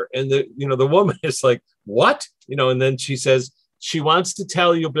 grandma's here. And the woman is like, what? And then she says, she wants to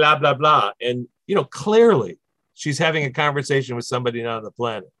tell you blah, blah, blah. And, clearly she's having a conversation with somebody not on the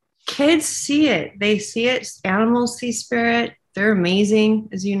planet. Kids see it. They see it. Animals see spirit. They're amazing,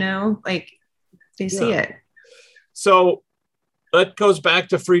 as you know, like they see it. So that goes back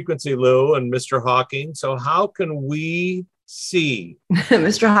to frequency, Lou, and Mr. Hawking. So how can we see?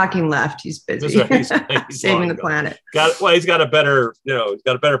 Mr. Hawking left. He's busy. He's saving the planet. He's got a better,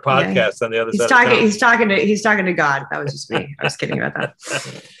 podcast on the other side. He's talking to God. That was just me. I was kidding about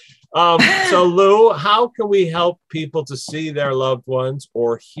that. So Lou, how can we help people to see their loved ones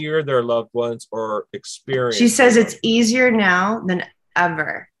or hear their loved ones or experience? She says it's easier now than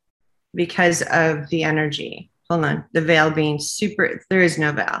ever because of the energy. Hold on. The veil being super, there is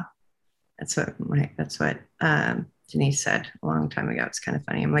no veil. That's what Denise said a long time ago. It's kind of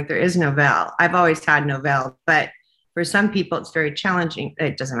funny. I'm like, there is no veil. I've always had no veil, but for some people it's very challenging.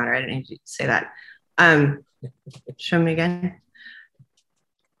 It doesn't matter. I didn't need to say that. Show me again.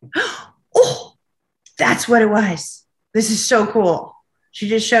 Oh, that's what it was. This is so cool. She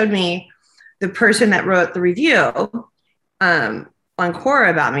just showed me the person that wrote the review on Quora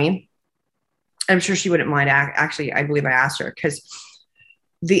about me. I'm sure she wouldn't mind. Actually, I believe I asked her because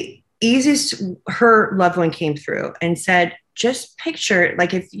the easiest, her loved one came through and said, just picture,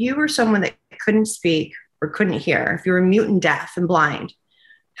 like if you were someone that couldn't speak or couldn't hear, if you were mute and deaf and blind,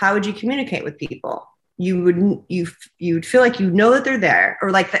 how would you communicate with people? You'd feel like that they're there, or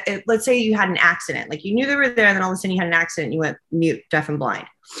like let's say you had an accident, like you knew they were there, and then all of a sudden you had an accident, and you went mute, deaf, and blind,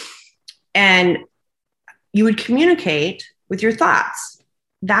 and you would communicate with your thoughts.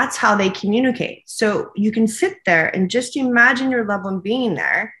 That's how they communicate. So you can sit there and just imagine your loved one being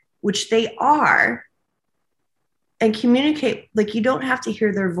there, which they are, and communicate. Like you don't have to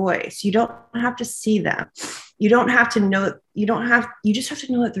hear their voice, you don't have to see them, you don't have to know, you just have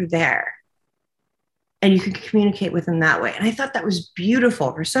to know that they're there. And you can communicate with them that way. And I thought that was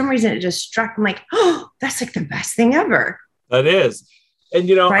beautiful. For some reason, it just struck me like, oh, that's like the best thing ever. That is. And,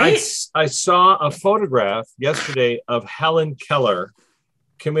 right? I saw a photograph yesterday of Helen Keller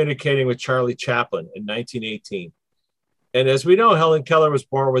communicating with Charlie Chaplin in 1918. And as we know, Helen Keller was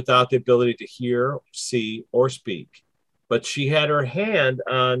born without the ability to hear, see, or speak. But she had her hand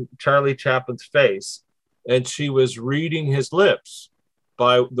on Charlie Chaplin's face, and she was reading his lips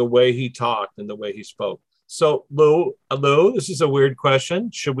by the way he talked and the way he spoke. So Lou, this is a weird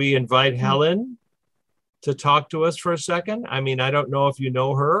question. Should we invite Helen to talk to us for a second? I mean, I don't know if you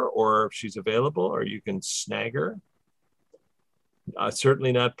know her or if she's available, or you can snag her.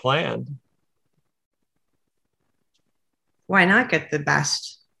 Certainly not planned. Why not get the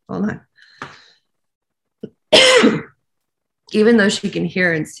best? Hold on. Even though she can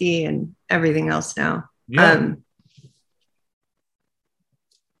hear and see and everything else now. Yeah.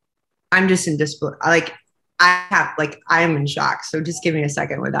 I'm just in disbelief. I'm in shock. So just give me a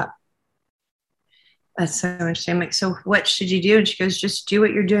second with that. That's so interesting. I'm like, so what should you do? And she goes, just do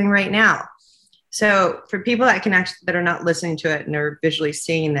what you're doing right now. So for people that are not listening to it and are visually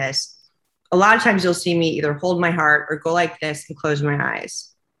seeing this, a lot of times you'll see me either hold my heart or go like this and close my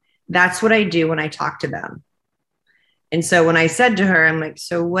eyes. That's what I do when I talk to them. And so when I said to her, I'm like,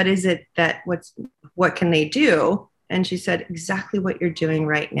 so what is it what can they do? And she said, exactly what you're doing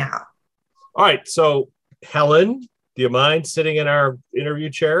right now. All right. So Helen, do you mind sitting in our interview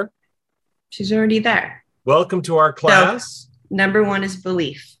chair? She's already there. Welcome to our class. So, number one is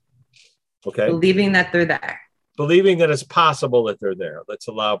belief. Okay. Believing that they're there. Believing that it's possible that they're there. Let's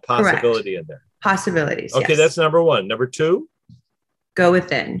allow possibility in there. Possibilities. Okay. Yes. That's number one. Number two. Go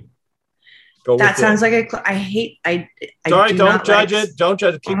within. That sounds like Sorry, don't judge it. Don't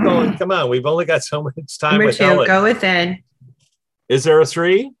judge it. Keep going. Come on. We've only got so much time. Number two, Helen. go within. Is there a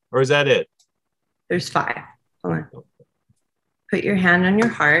 3 or is that it? There's 5. Hold on. Put your hand on your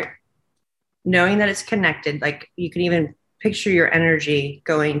heart, knowing that it's connected. Like you can even picture your energy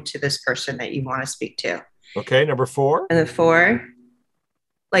going to this person that you want to speak to. Okay. Number 4. And the 4,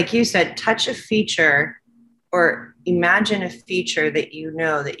 like you said, touch a feature or imagine a feature that you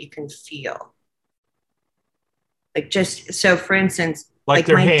know that you can feel. Like just, so for instance, like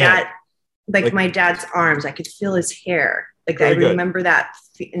my hand. dad, like my dad's arms, I could feel his hair. Like I remember that.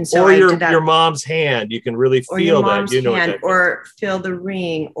 And so or I did that. Your mom's hand, you can really feel that. You know hand, that or feel the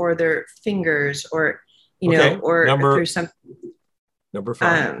ring or their fingers or, or if there's some. Number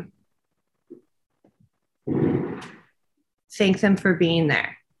 5. thank them for being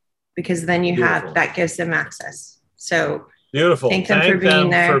there, because then you have, that gives them access. So beautiful. Thank them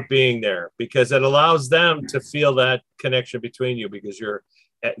for being there, because it allows them to feel that connection between you, because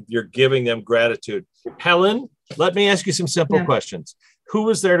you're giving them gratitude. Helen, let me ask you some simple questions. Who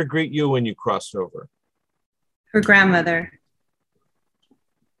was there to greet you when you crossed over? Her grandmother.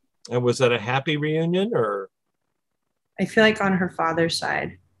 And was that a happy reunion, or? I feel like on her father's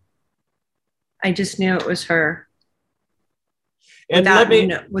side. I just knew it was her. And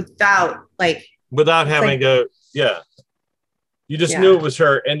without having to, you just knew it was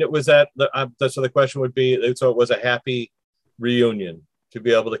her. And it was so the question would be, so it was a happy reunion to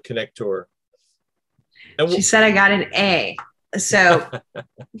be able to connect to her. And she said, I got an A. So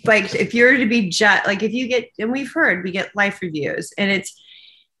like, if you're to be like, if you get, and we get life reviews, and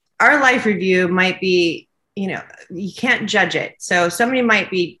our life review might be, you can't judge it. So somebody might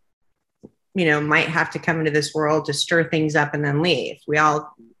be, might have to come into this world to stir things up and then leave. We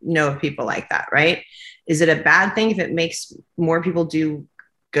all know of people like that, right? Is it a bad thing if it makes more people do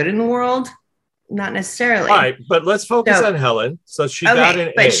good in the world? Not necessarily. All right, but let's focus on Helen. So she got an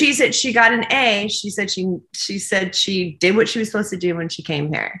A. But she said she got an A. She said she did what she was supposed to do when she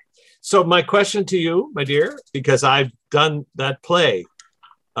came here. So my question to you, my dear, because I've done that play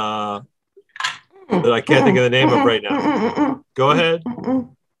that I can't think of the name of right now. Go ahead.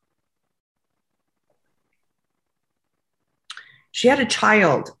 She had a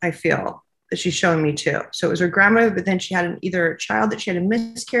child, I feel, that she's showing me too. So it was her grandmother, but then she had either a child that she had a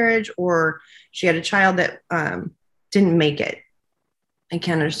miscarriage, or she had a child that didn't make it. I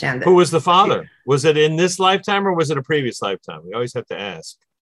can't understand that. Who was the father? Was it in this lifetime, or was it a previous lifetime? We always have to ask.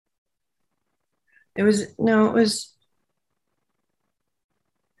 I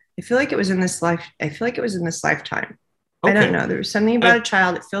feel like it was in this life. I feel like it was in this lifetime. Okay. I don't know. There was something about a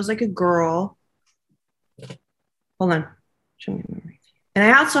child. It feels like a girl. Hold on. Show me a memory. And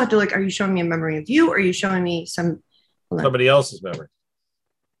I also have to look, are you showing me a memory of you, or are you showing me somebody else's memory?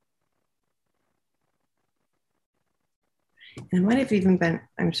 And it might have even been,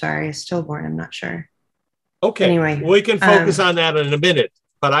 I'm sorry, a stillborn. I'm not sure. Okay. Anyway, we can focus on that in a minute,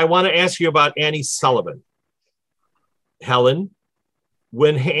 but I want to ask you about Annie Sullivan. Helen,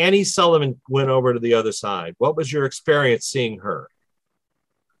 when Annie Sullivan went over to the other side, what was your experience seeing her?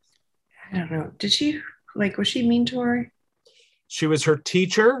 I don't know. Was she mean to her? She was her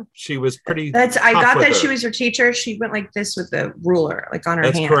teacher. She was pretty. I got that she was her teacher. She went like this with the ruler, like on her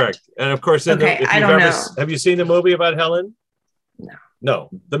hand. That's correct. And of course, have you seen the movie about Helen? No.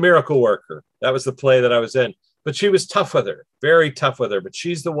 The Miracle Worker. That was the play that I was in. But she was tough with her, very tough with her. But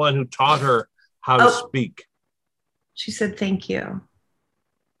she's the one who taught her how to speak. She said, "Thank you."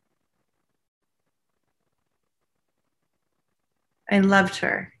 I loved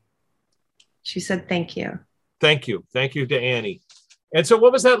her. She said, "Thank you." Thank you. Thank you to Annie. And so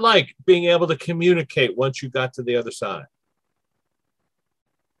what was that like, being able to communicate once you got to the other side?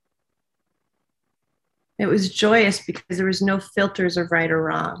 It was joyous because there was no filters of right or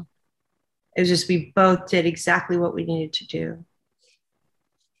wrong. It was just, we both did exactly what we needed to do.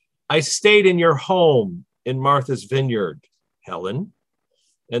 I stayed in your home in Martha's Vineyard, Helen.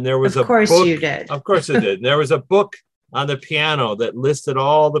 And there was a book. Of course you did. Of course I did. And there was a book on the piano that listed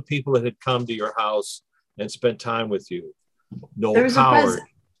all the people that had come to your house and spent time with you. Noel Coward.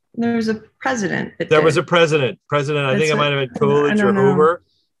 There was a president. There was a president. I think it might have been Coolidge or Hoover.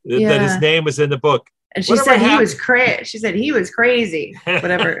 That his name was in the book. And she said he was crazy. She said he was crazy.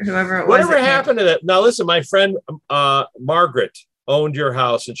 Whoever it was. Whatever happened to that? Now listen, my friend Margaret owned your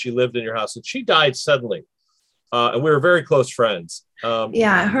house, and she lived in your house, and she died suddenly. And we were very close friends.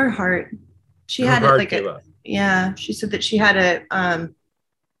 Her heart. She had she said that she had an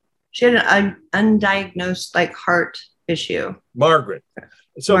undiagnosed heart issue. Margaret.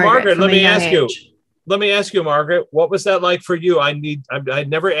 So Margaret, let me ask you, Margaret, what was that like for you? I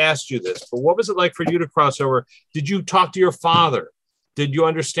never asked you this, but what was it like for you to cross over? Did you talk to your father? Did you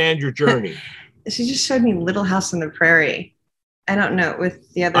understand your journey? She just showed me Little House on the Prairie. I don't know,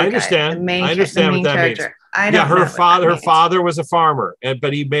 with the other guy. I understand what that means. Her father was a farmer,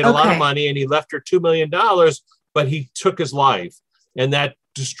 but he made a lot of money, and he left her $2 million, but he took his life, and that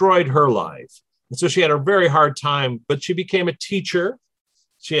destroyed her life. And so she had a very hard time, but she became a teacher.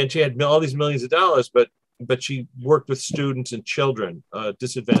 She had all these millions of dollars, but she worked with students and children,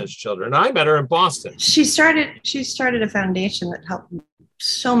 disadvantaged children. And I met her in Boston. She started a foundation that helped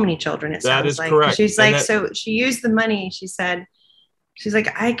so many children. That is correct. She's so she used the money. She's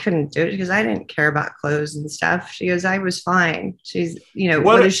like, I couldn't do it because I didn't care about clothes and stuff. She goes, I was fine. She's,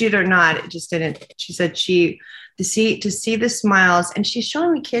 whether she did or not, it just didn't. She said to see the smiles, and she's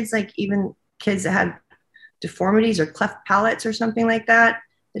showing me kids, even kids that had deformities or cleft palates or something like that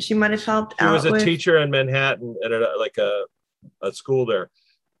she might have helped out with. She was a teacher in Manhattan at a school there.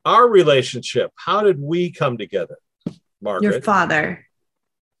 Our relationship, how did we come together, Margaret? Your father.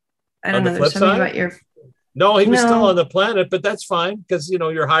 I don't know. There's something about your... No, he was still on the planet, but that's fine because,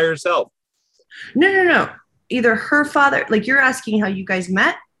 your higher self. No. Either her father, like you're asking how you guys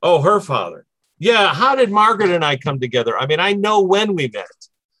met? Oh, her father. Yeah. How did Margaret and I come together? I mean, I know when we met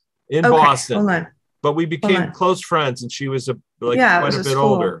in Boston. Hold on. But we became close friends, and she was quite a bit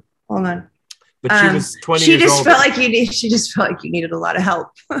older. Hold on. But she was 20 years older. She just felt like you needed a lot of help.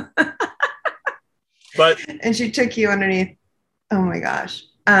 And she took you underneath. Oh my gosh.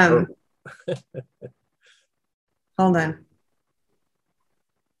 Hold on.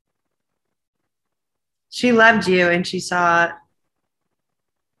 She loved you, and she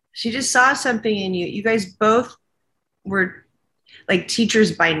just saw something in you. You guys both were like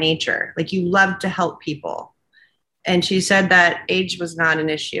teachers by nature. Like you loved to help people. And she said that age was not an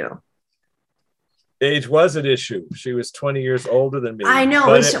issue. Age was an issue. She was 20 years older than me. I know.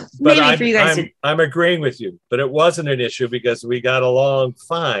 For you guys. I'm agreeing with you, but it wasn't an issue because we got along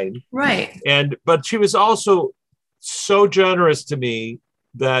fine. Right. But she was also so generous to me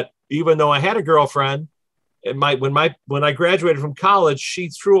that even though I had a girlfriend, when I graduated from college, she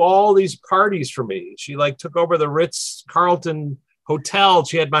threw all these parties for me. She took over the Ritz-Carlton Hotel.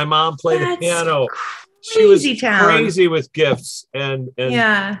 She had my mom play the piano. She was crazy with gifts and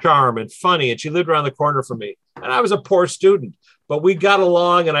charm and funny. And she lived around the corner from me. And I was a poor student, but we got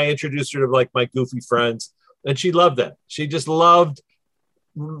along, and I introduced her to my goofy friends, and she loved that. She just loved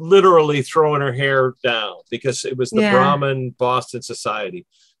literally throwing her hair down because it was the Brahmin Boston Society.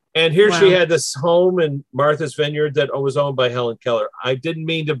 And here she had this home in Martha's Vineyard that was owned by Helen Keller. I didn't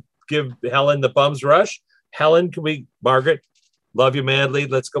mean to give Helen the bum's rush. Helen, Margaret, love you madly.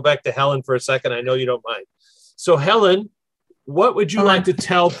 Let's go back to Helen for a second. I know you don't mind. So Helen, what would you like to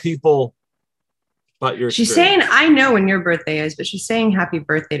tell people about your experience? She's saying, I know when your birthday is, but she's saying happy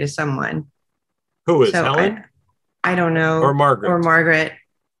birthday to someone. Who is Helen? I don't know. Or Margaret.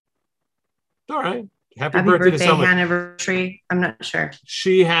 All right. Happy birthday to someone. Anniversary. I'm not sure.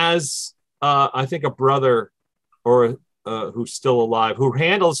 She has, I think, a brother who's still alive who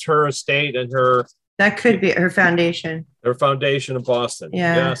handles her estate and her. That could be her foundation. Her foundation in Boston.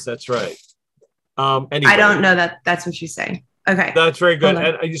 Yeah. Yes, that's right. Anyway, I don't know that. That's what she's saying. Okay. That's very good.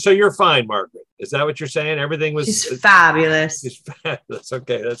 And so you're fine, Margaret. Is that what you're saying? Everything was. She's fabulous. She's fabulous.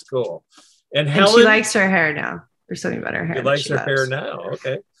 Okay, that's cool. And Helen. She likes her hair now. There's something about her hair. She likes her hair now.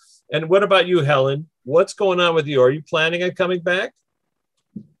 Okay. And what about you, Helen? What's going on with you? Are you planning on coming back?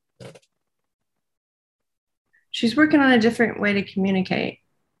 She's working on a different way to communicate.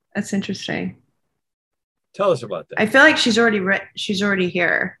 That's interesting. Tell us about that. I feel like she's already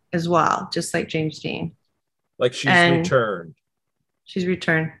here as well, just like James Dean. Like she's returned. She's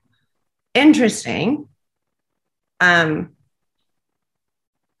returned. Interesting. What?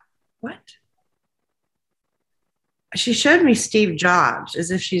 She showed me Steve Jobs as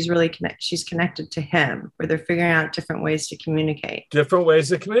if she's really she's connected to him, where they're figuring out different ways to communicate. Different ways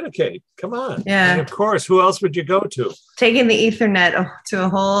to communicate. Come on. Yeah. And of course. Who else would you go to? Taking the Ethernet to a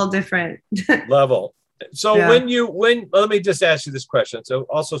whole different level. So let me just ask you this question. So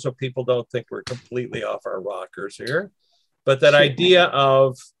people don't think we're completely off our rockers here, but that idea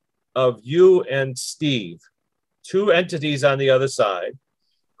of you and Steve, two entities on the other side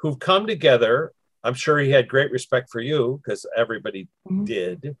who've come together. I'm sure he had great respect for you because everybody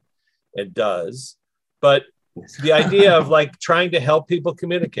did and does. But the idea of trying to help people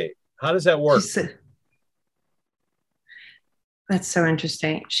communicate, how does that work? That's so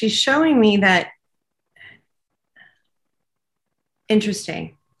interesting. She's showing me that.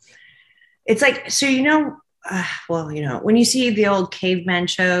 Interesting. It's when you see the old caveman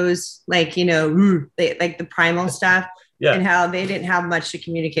shows, they, like the primal stuff. Yeah. And how they didn't have much to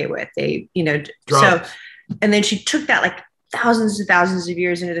communicate with. They, so, and then she took that thousands and thousands of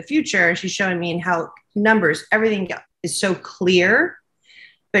years into the future. And she's showing me how numbers, everything is so clear.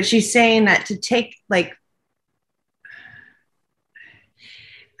 But she's saying that to take I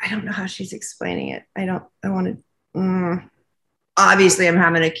don't know how she's explaining it. Obviously I'm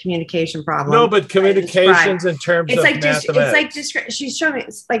having a communication problem. No, but communications in terms of mathematics. She's showing me,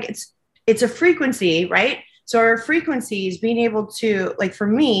 it's a frequency, right? So our frequencies being able to, for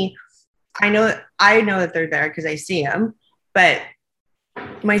me, I know that they're there because I see them. But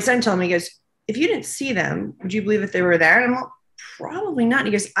my son told me, he goes, if you didn't see them, would you believe that they were there? And I'm like, probably not. And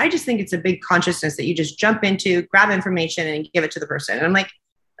he goes, I just think it's a big consciousness that you just jump into, grab information and give it to the person. And I'm like,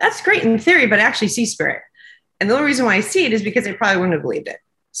 that's great in theory, but I actually see spirit. And the only reason why I see it is because I probably wouldn't have believed it.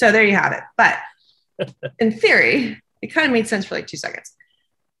 So there you have it. But In theory, it kind of made sense for like 2 seconds.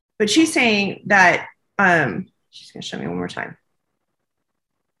 But she's saying that she's going to show me one more time.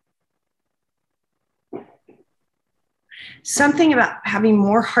 Something about having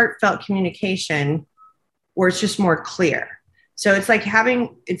more heartfelt communication where it's just more clear. So it's like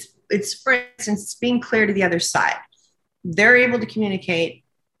having, it's for instance, it's being clear to the other side. They're able to communicate.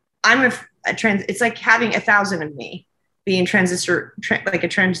 It's like having 1,000 of me being like a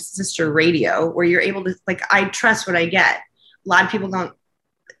transistor radio where you're able to, like, I trust what I get. A lot of people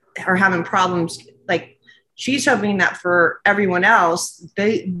are having problems. Like, she's hoping that for everyone else,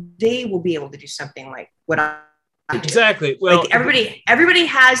 they will be able to do something like what I do. Exactly. Well, like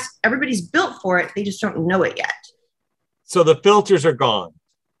everybody's built for it. They just don't know it yet. So the filters are gone.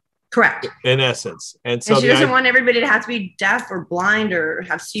 Correct. In essence. And so she doesn't want everybody to have to be deaf or blind or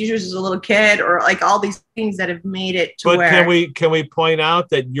have seizures as a little kid or like all these things that have made it to where. But can we point out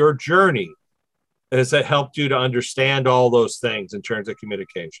that your journey has helped you to understand all those things in terms of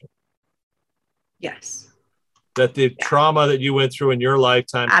communication? Yes. That the trauma that you went through in your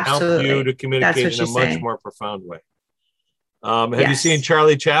lifetime helped you to communicate in a much more profound way. Have you seen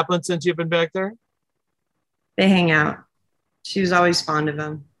Charlie Chaplin since you've been back there? They hang out. She was always fond of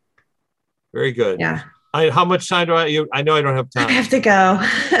him. Very good. Yeah. How much time do I know I don't have time. I have to go.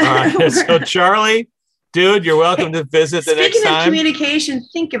 All right. So Charlie, dude, you're welcome to visit the next time. Speaking of communication,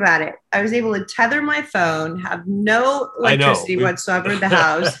 think about it. I was able to tether my phone, have no electricity whatsoever in the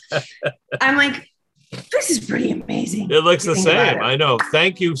house. I'm like, this is pretty amazing. It looks the same. I know.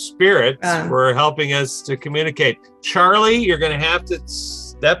 Thank you, Spirit, for helping us to communicate. Charlie, you're going to have to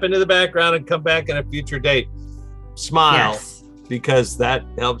step into the background and come back in a future date. Smile, because that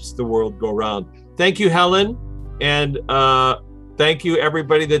helps the world go round. Thank you, Helen. And thank you,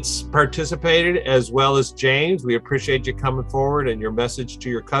 everybody that's participated, as well as James. We appreciate you coming forward and your message to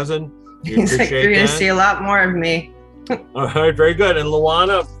your cousin. He's like, you're going to see a lot more of me. All right, very good. And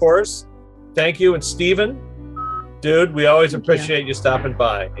Luana, of course. Thank you. And Stephen, dude, we always appreciate you stopping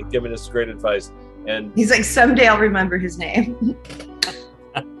by and giving us great advice. And he's like, someday I'll remember his name.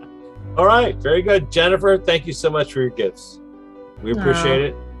 All right. Very good. Jennifer, thank you so much for your gifts. We appreciate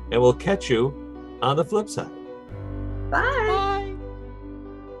it. And we'll catch you on the flip side. Bye.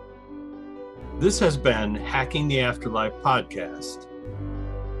 This has been Hacking the Afterlife podcast.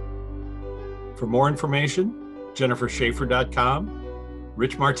 For more information, jenniferschaefer.com,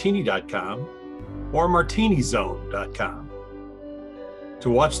 richmartini.com, or martinizone.com. To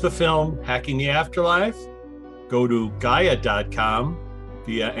watch the film Hacking the Afterlife, go to gaia.com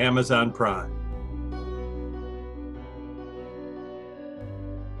via Amazon Prime.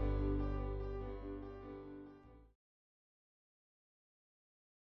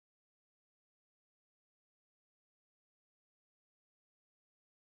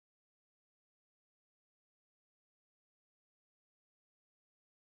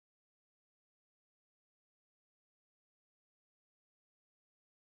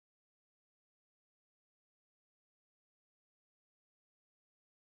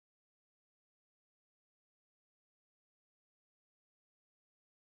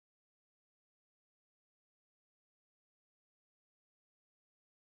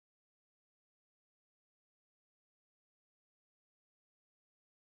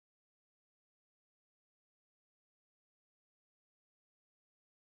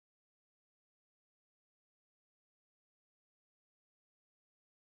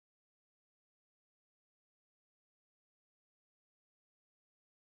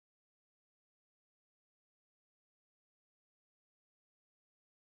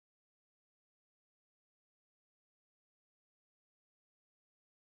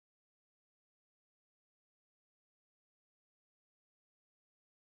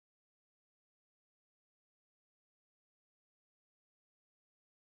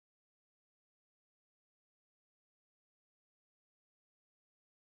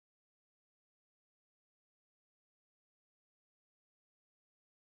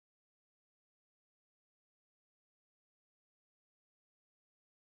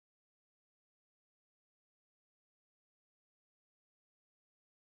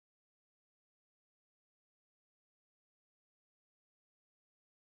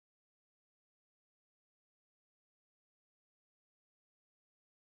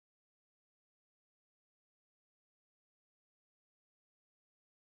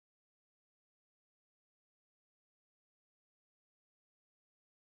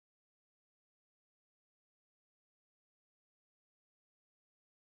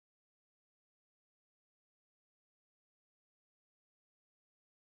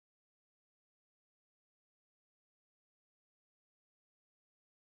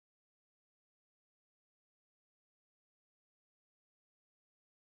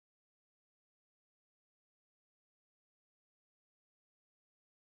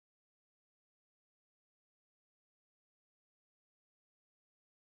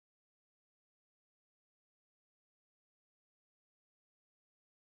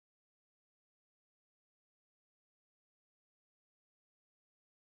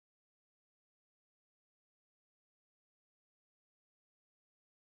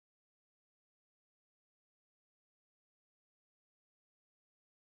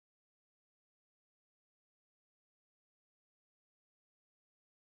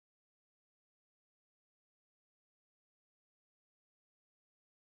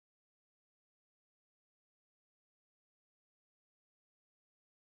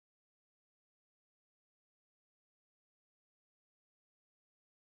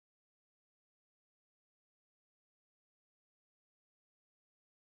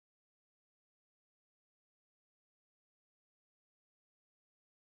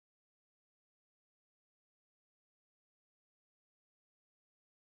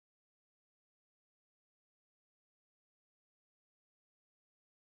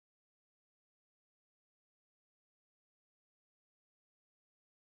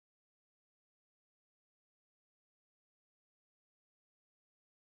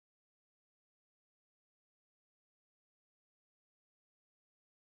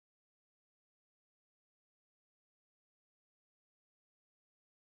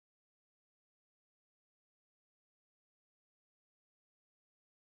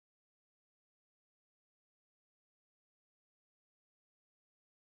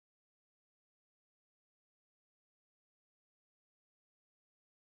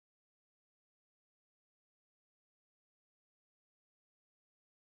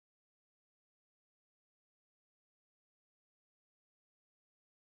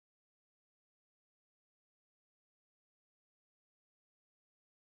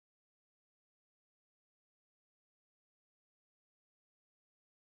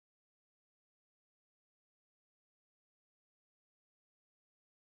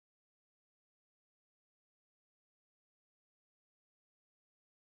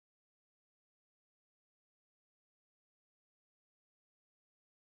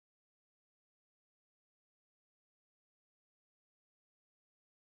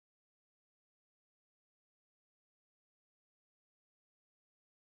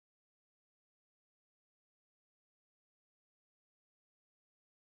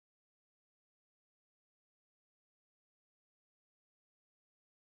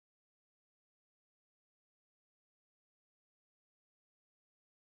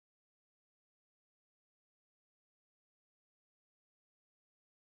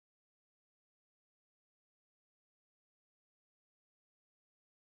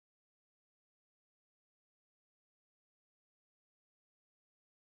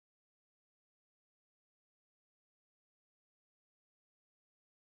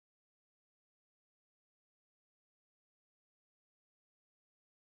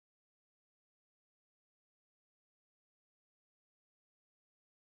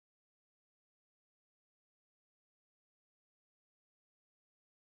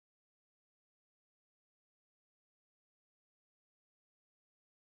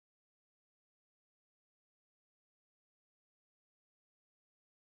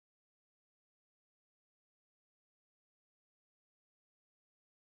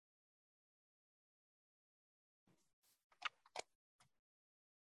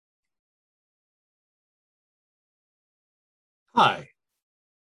 Hi,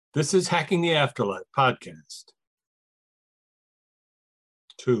 this is Hacking the Afterlife podcast.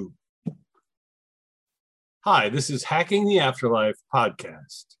 2. Hi, this is Hacking the Afterlife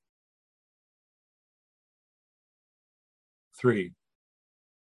podcast. 3.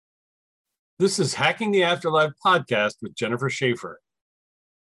 This is Hacking the Afterlife podcast with Jennifer Schaefer.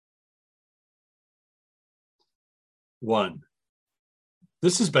 1.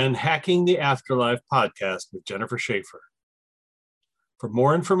 This has been Hacking the Afterlife podcast with Jennifer Schaefer. For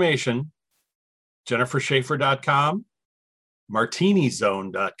more information, jenniferschaefer.com,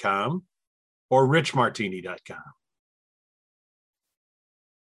 martinizone.com, or richmartini.com.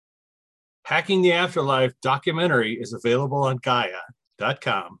 Hacking the Afterlife documentary is available on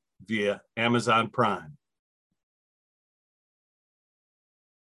Gaia.com via Amazon Prime.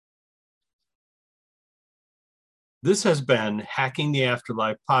 This has been Hacking the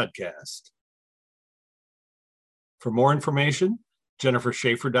Afterlife podcast. For more information,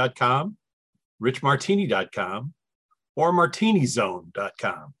 jenniferschaefer.com, richmartini.com, or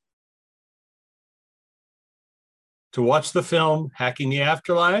martinizone.com. To watch the film Hacking the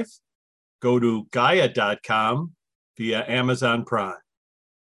Afterlife, go to Gaia.com via Amazon Prime.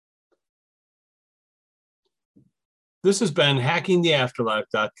 This has been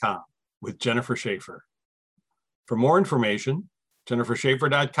hackingtheafterlife.com with Jennifer Schaefer. For more information,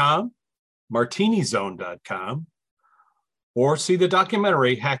 jenniferschaefer.com, martinizone.com, or see the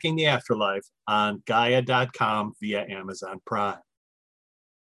documentary Hacking the Afterlife on Gaia.com via Amazon Prime.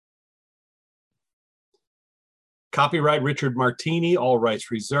 Copyright Richard Martini, all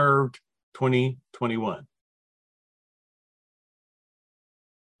rights reserved, 2021.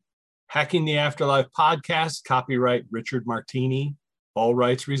 Hacking the Afterlife podcast, copyright Richard Martini, all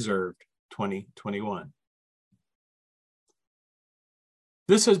rights reserved, 2021.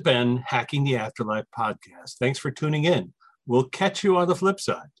 This has been Hacking the Afterlife podcast. Thanks for tuning in. We'll catch you on the flip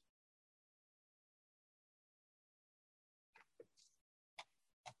side.